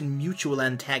established in mutual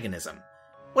antagonism.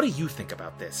 What do you think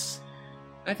about this?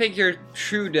 I think you're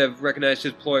shrewd to have recognized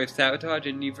his ploy of sabotage,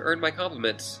 and you've earned my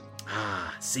compliments.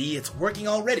 Ah, see, it's working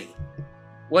already.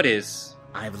 What is?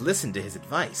 I've listened to his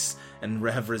advice, and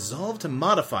have resolved to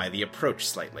modify the approach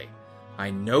slightly. I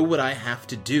know what I have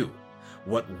to do.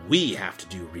 What we have to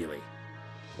do, really.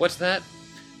 What's that?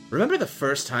 Remember the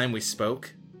first time we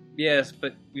spoke? Yes,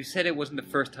 but you said it wasn't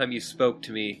the first time you spoke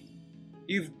to me.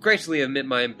 You've graciously admitted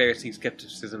my embarrassing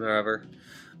skepticism, however.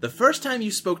 The first time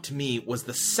you spoke to me was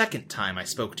the second time I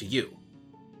spoke to you.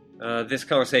 This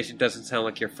conversation doesn't sound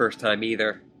like your first time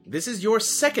either. This is your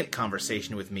second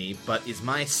conversation with me, but is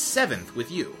my seventh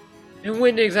with you. And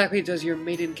when exactly does your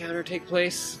maiden encounter take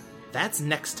place? That's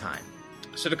next time.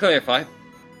 So to clarify,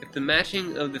 if the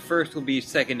matching of the first will be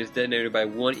second is denoted by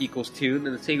 1 equals 2,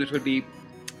 then the sequence would be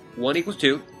 1 equals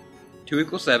 2, 2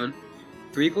 equals 7,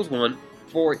 3 equals 1,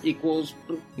 4 equals...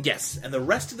 Yes, and the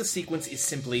rest of the sequence is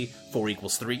simply 4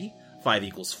 equals 3, 5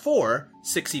 equals 4,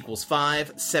 6 equals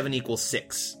 5, 7 equals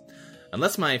 6.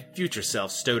 Unless my future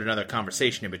self stowed another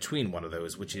conversation in between one of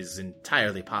those, which is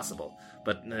entirely possible.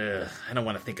 But, I don't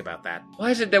want to think about that. Why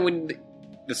is it that when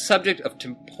the subject of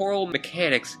temporal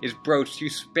mechanics is broached, you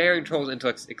sparing trolls'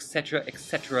 intellects, etc.,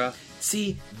 etc.?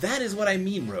 See, that is what I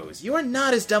mean, Rose. You are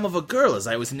not as dumb of a girl as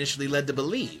I was initially led to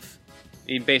believe. I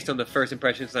mean, based on the first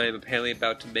impressions I am apparently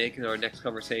about to make in our next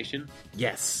conversation?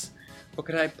 Yes. What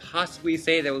could I possibly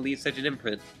say that would leave such an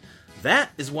imprint? That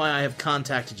is why I have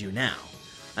contacted you now.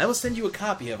 I will send you a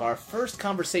copy of our first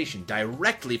conversation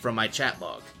directly from my chat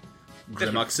log.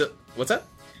 What's that?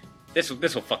 This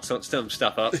will fuck some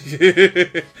stuff up.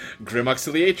 Grim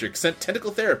Auxiliatrix sent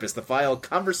Tentacle Therapist the file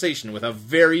Conversation with a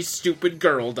Very Stupid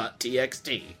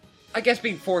Girl.txt. I guess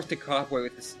being forced to cooperate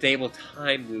with the stable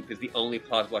time loop is the only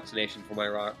plausible explanation for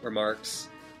my remarks.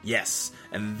 Yes,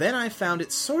 and then I found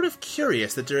it sort of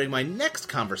curious that during my next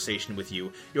conversation with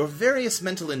you, your various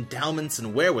mental endowments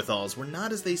and wherewithals were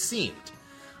not as they seemed.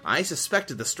 I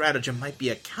suspected the stratagem might be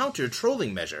a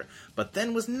counter-trolling measure, but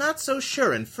then was not so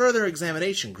sure and further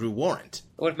examination grew warrant.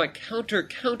 What if my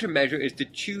countermeasure is to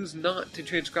choose not to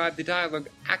transcribe the dialogue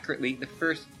accurately the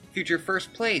first future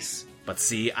first place. But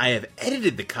see, I have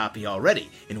edited the copy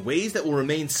already, in ways that will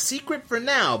remain secret for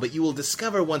now, but you will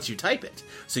discover once you type it.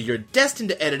 So you're destined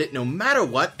to edit it no matter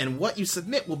what, and what you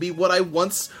submit will be what I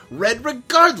once read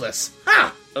regardless.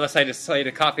 Ha! Unless I decide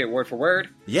to copy it word for word.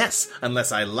 Yes,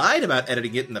 unless I lied about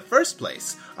editing it in the first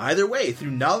place. Either way,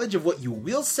 through knowledge of what you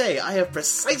will say, I have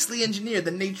precisely engineered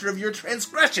the nature of your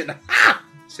transgression. Ha!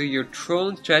 So your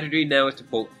trolling strategy now is to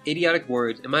pull idiotic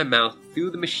words in my mouth through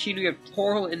the machinery of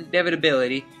temporal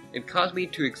inevitability and cause me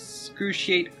to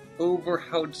excruciate over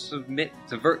how to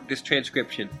subvert this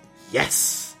transcription.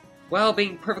 Yes! While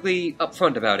being perfectly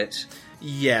upfront about it.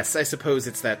 Yes, I suppose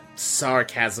it's that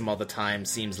sarcasm all the time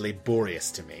seems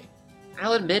laborious to me.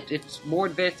 I'll admit, it's more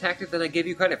advanced tactic than I give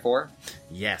you credit for.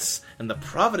 Yes, and the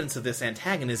providence of this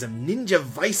antagonism, ninja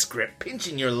vice grip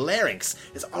pinching your larynx,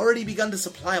 has already begun to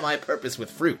supply my purpose with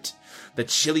fruit. The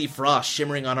chilly frost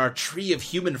shimmering on our tree of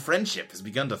human friendship has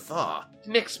begun to thaw.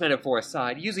 Mixed metaphor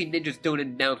aside, usually ninjas don't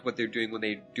announce what they're doing when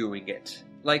they're doing it.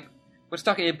 Like, when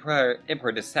stalking Emperor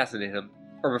to assassinate him,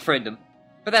 or befriend him.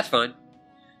 But that's fine.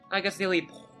 I guess the only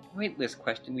pointless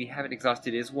question we haven't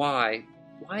exhausted is why?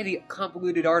 Why the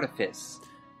convoluted artifice?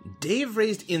 Dave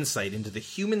raised insight into the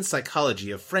human psychology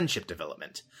of friendship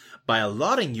development. By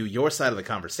allotting you your side of the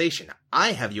conversation,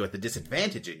 I have you at the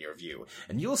disadvantage in your view,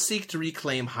 and you'll seek to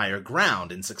reclaim higher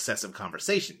ground in successive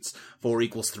conversations, 4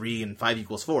 equals 3 and 5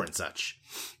 equals 4 and such.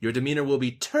 Your demeanor will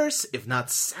be terse, if not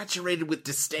saturated with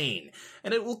disdain,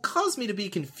 and it will cause me to be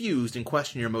confused and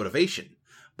question your motivation.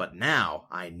 But now,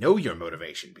 I know your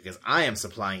motivation, because I am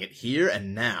supplying it here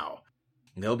and now.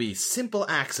 There'll be simple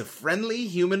acts of friendly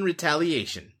human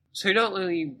retaliation. So you're not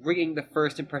only rigging the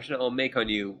first impression I'll make on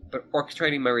you, but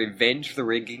orchestrating my revenge for the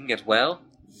rigging as well?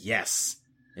 Yes.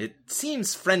 It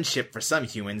seems friendship for some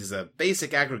humans is a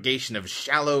basic aggregation of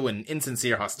shallow and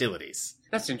insincere hostilities.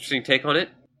 That's an interesting take on it.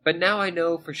 But now I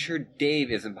know for sure Dave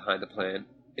isn't behind the plan.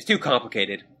 It's too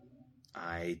complicated.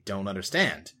 I don't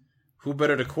understand. Who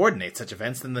better to coordinate such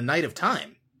events than the Knight of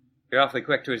Time? You're awfully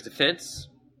quick to his defense.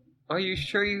 Are you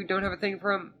sure you don't have a thing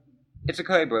for him? It's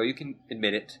okay, bro. You can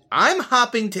admit it. I'm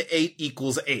hopping to 8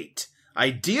 equals 8.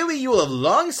 Ideally, you will have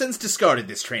long since discarded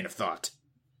this train of thought.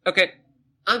 Okay.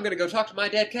 I'm gonna go talk to my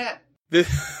dead cat. This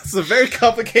is a very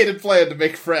complicated plan to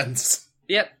make friends.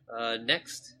 Yep.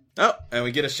 Next. Oh, and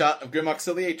we get a shot of Grim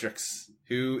Auxiliatrix,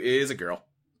 who is a girl.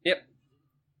 Yep.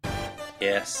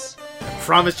 Yes. I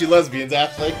promised you lesbians,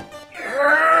 Ashley.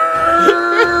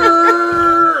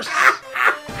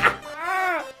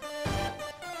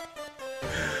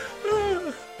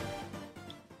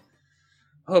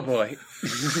 Oh boy.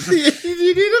 You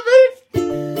need a minute?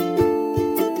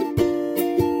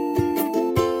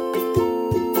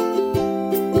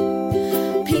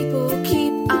 People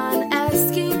keep on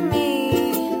asking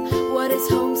me, what is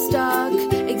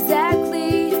Homestuck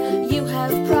exactly? You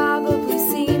have probably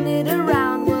seen it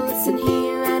around. Well, listen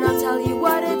here and I'll tell you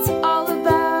what it's all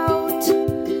about.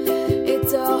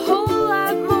 It's a whole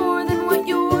lot more than what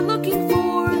you're looking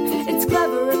for. It's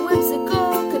clever and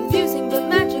whimsical, confusing but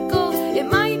magical. It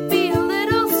might be a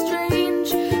little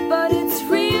strange, but it's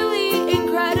really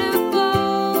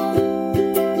incredible.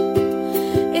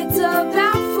 It's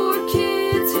about 4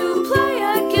 kids who play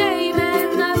a game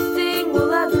and nothing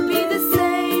will ever be the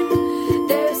same.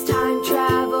 There's time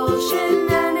travel,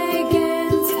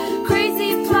 shenanigans,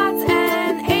 crazy plots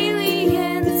and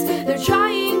aliens. They're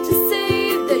trying to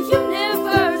save the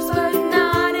universe, but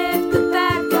not if the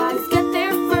bad guys get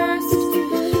there first.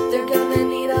 They're gonna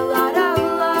need a lot of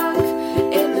luck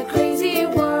in the crazy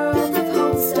world of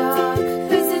Homestuck.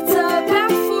 'Cause it's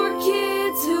about 4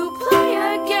 kids who play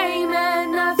a game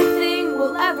and nothing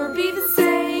will ever be the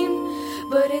same.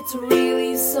 But it's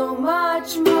really so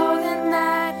much more than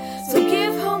that. So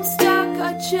give Homestuck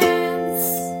a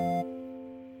chance.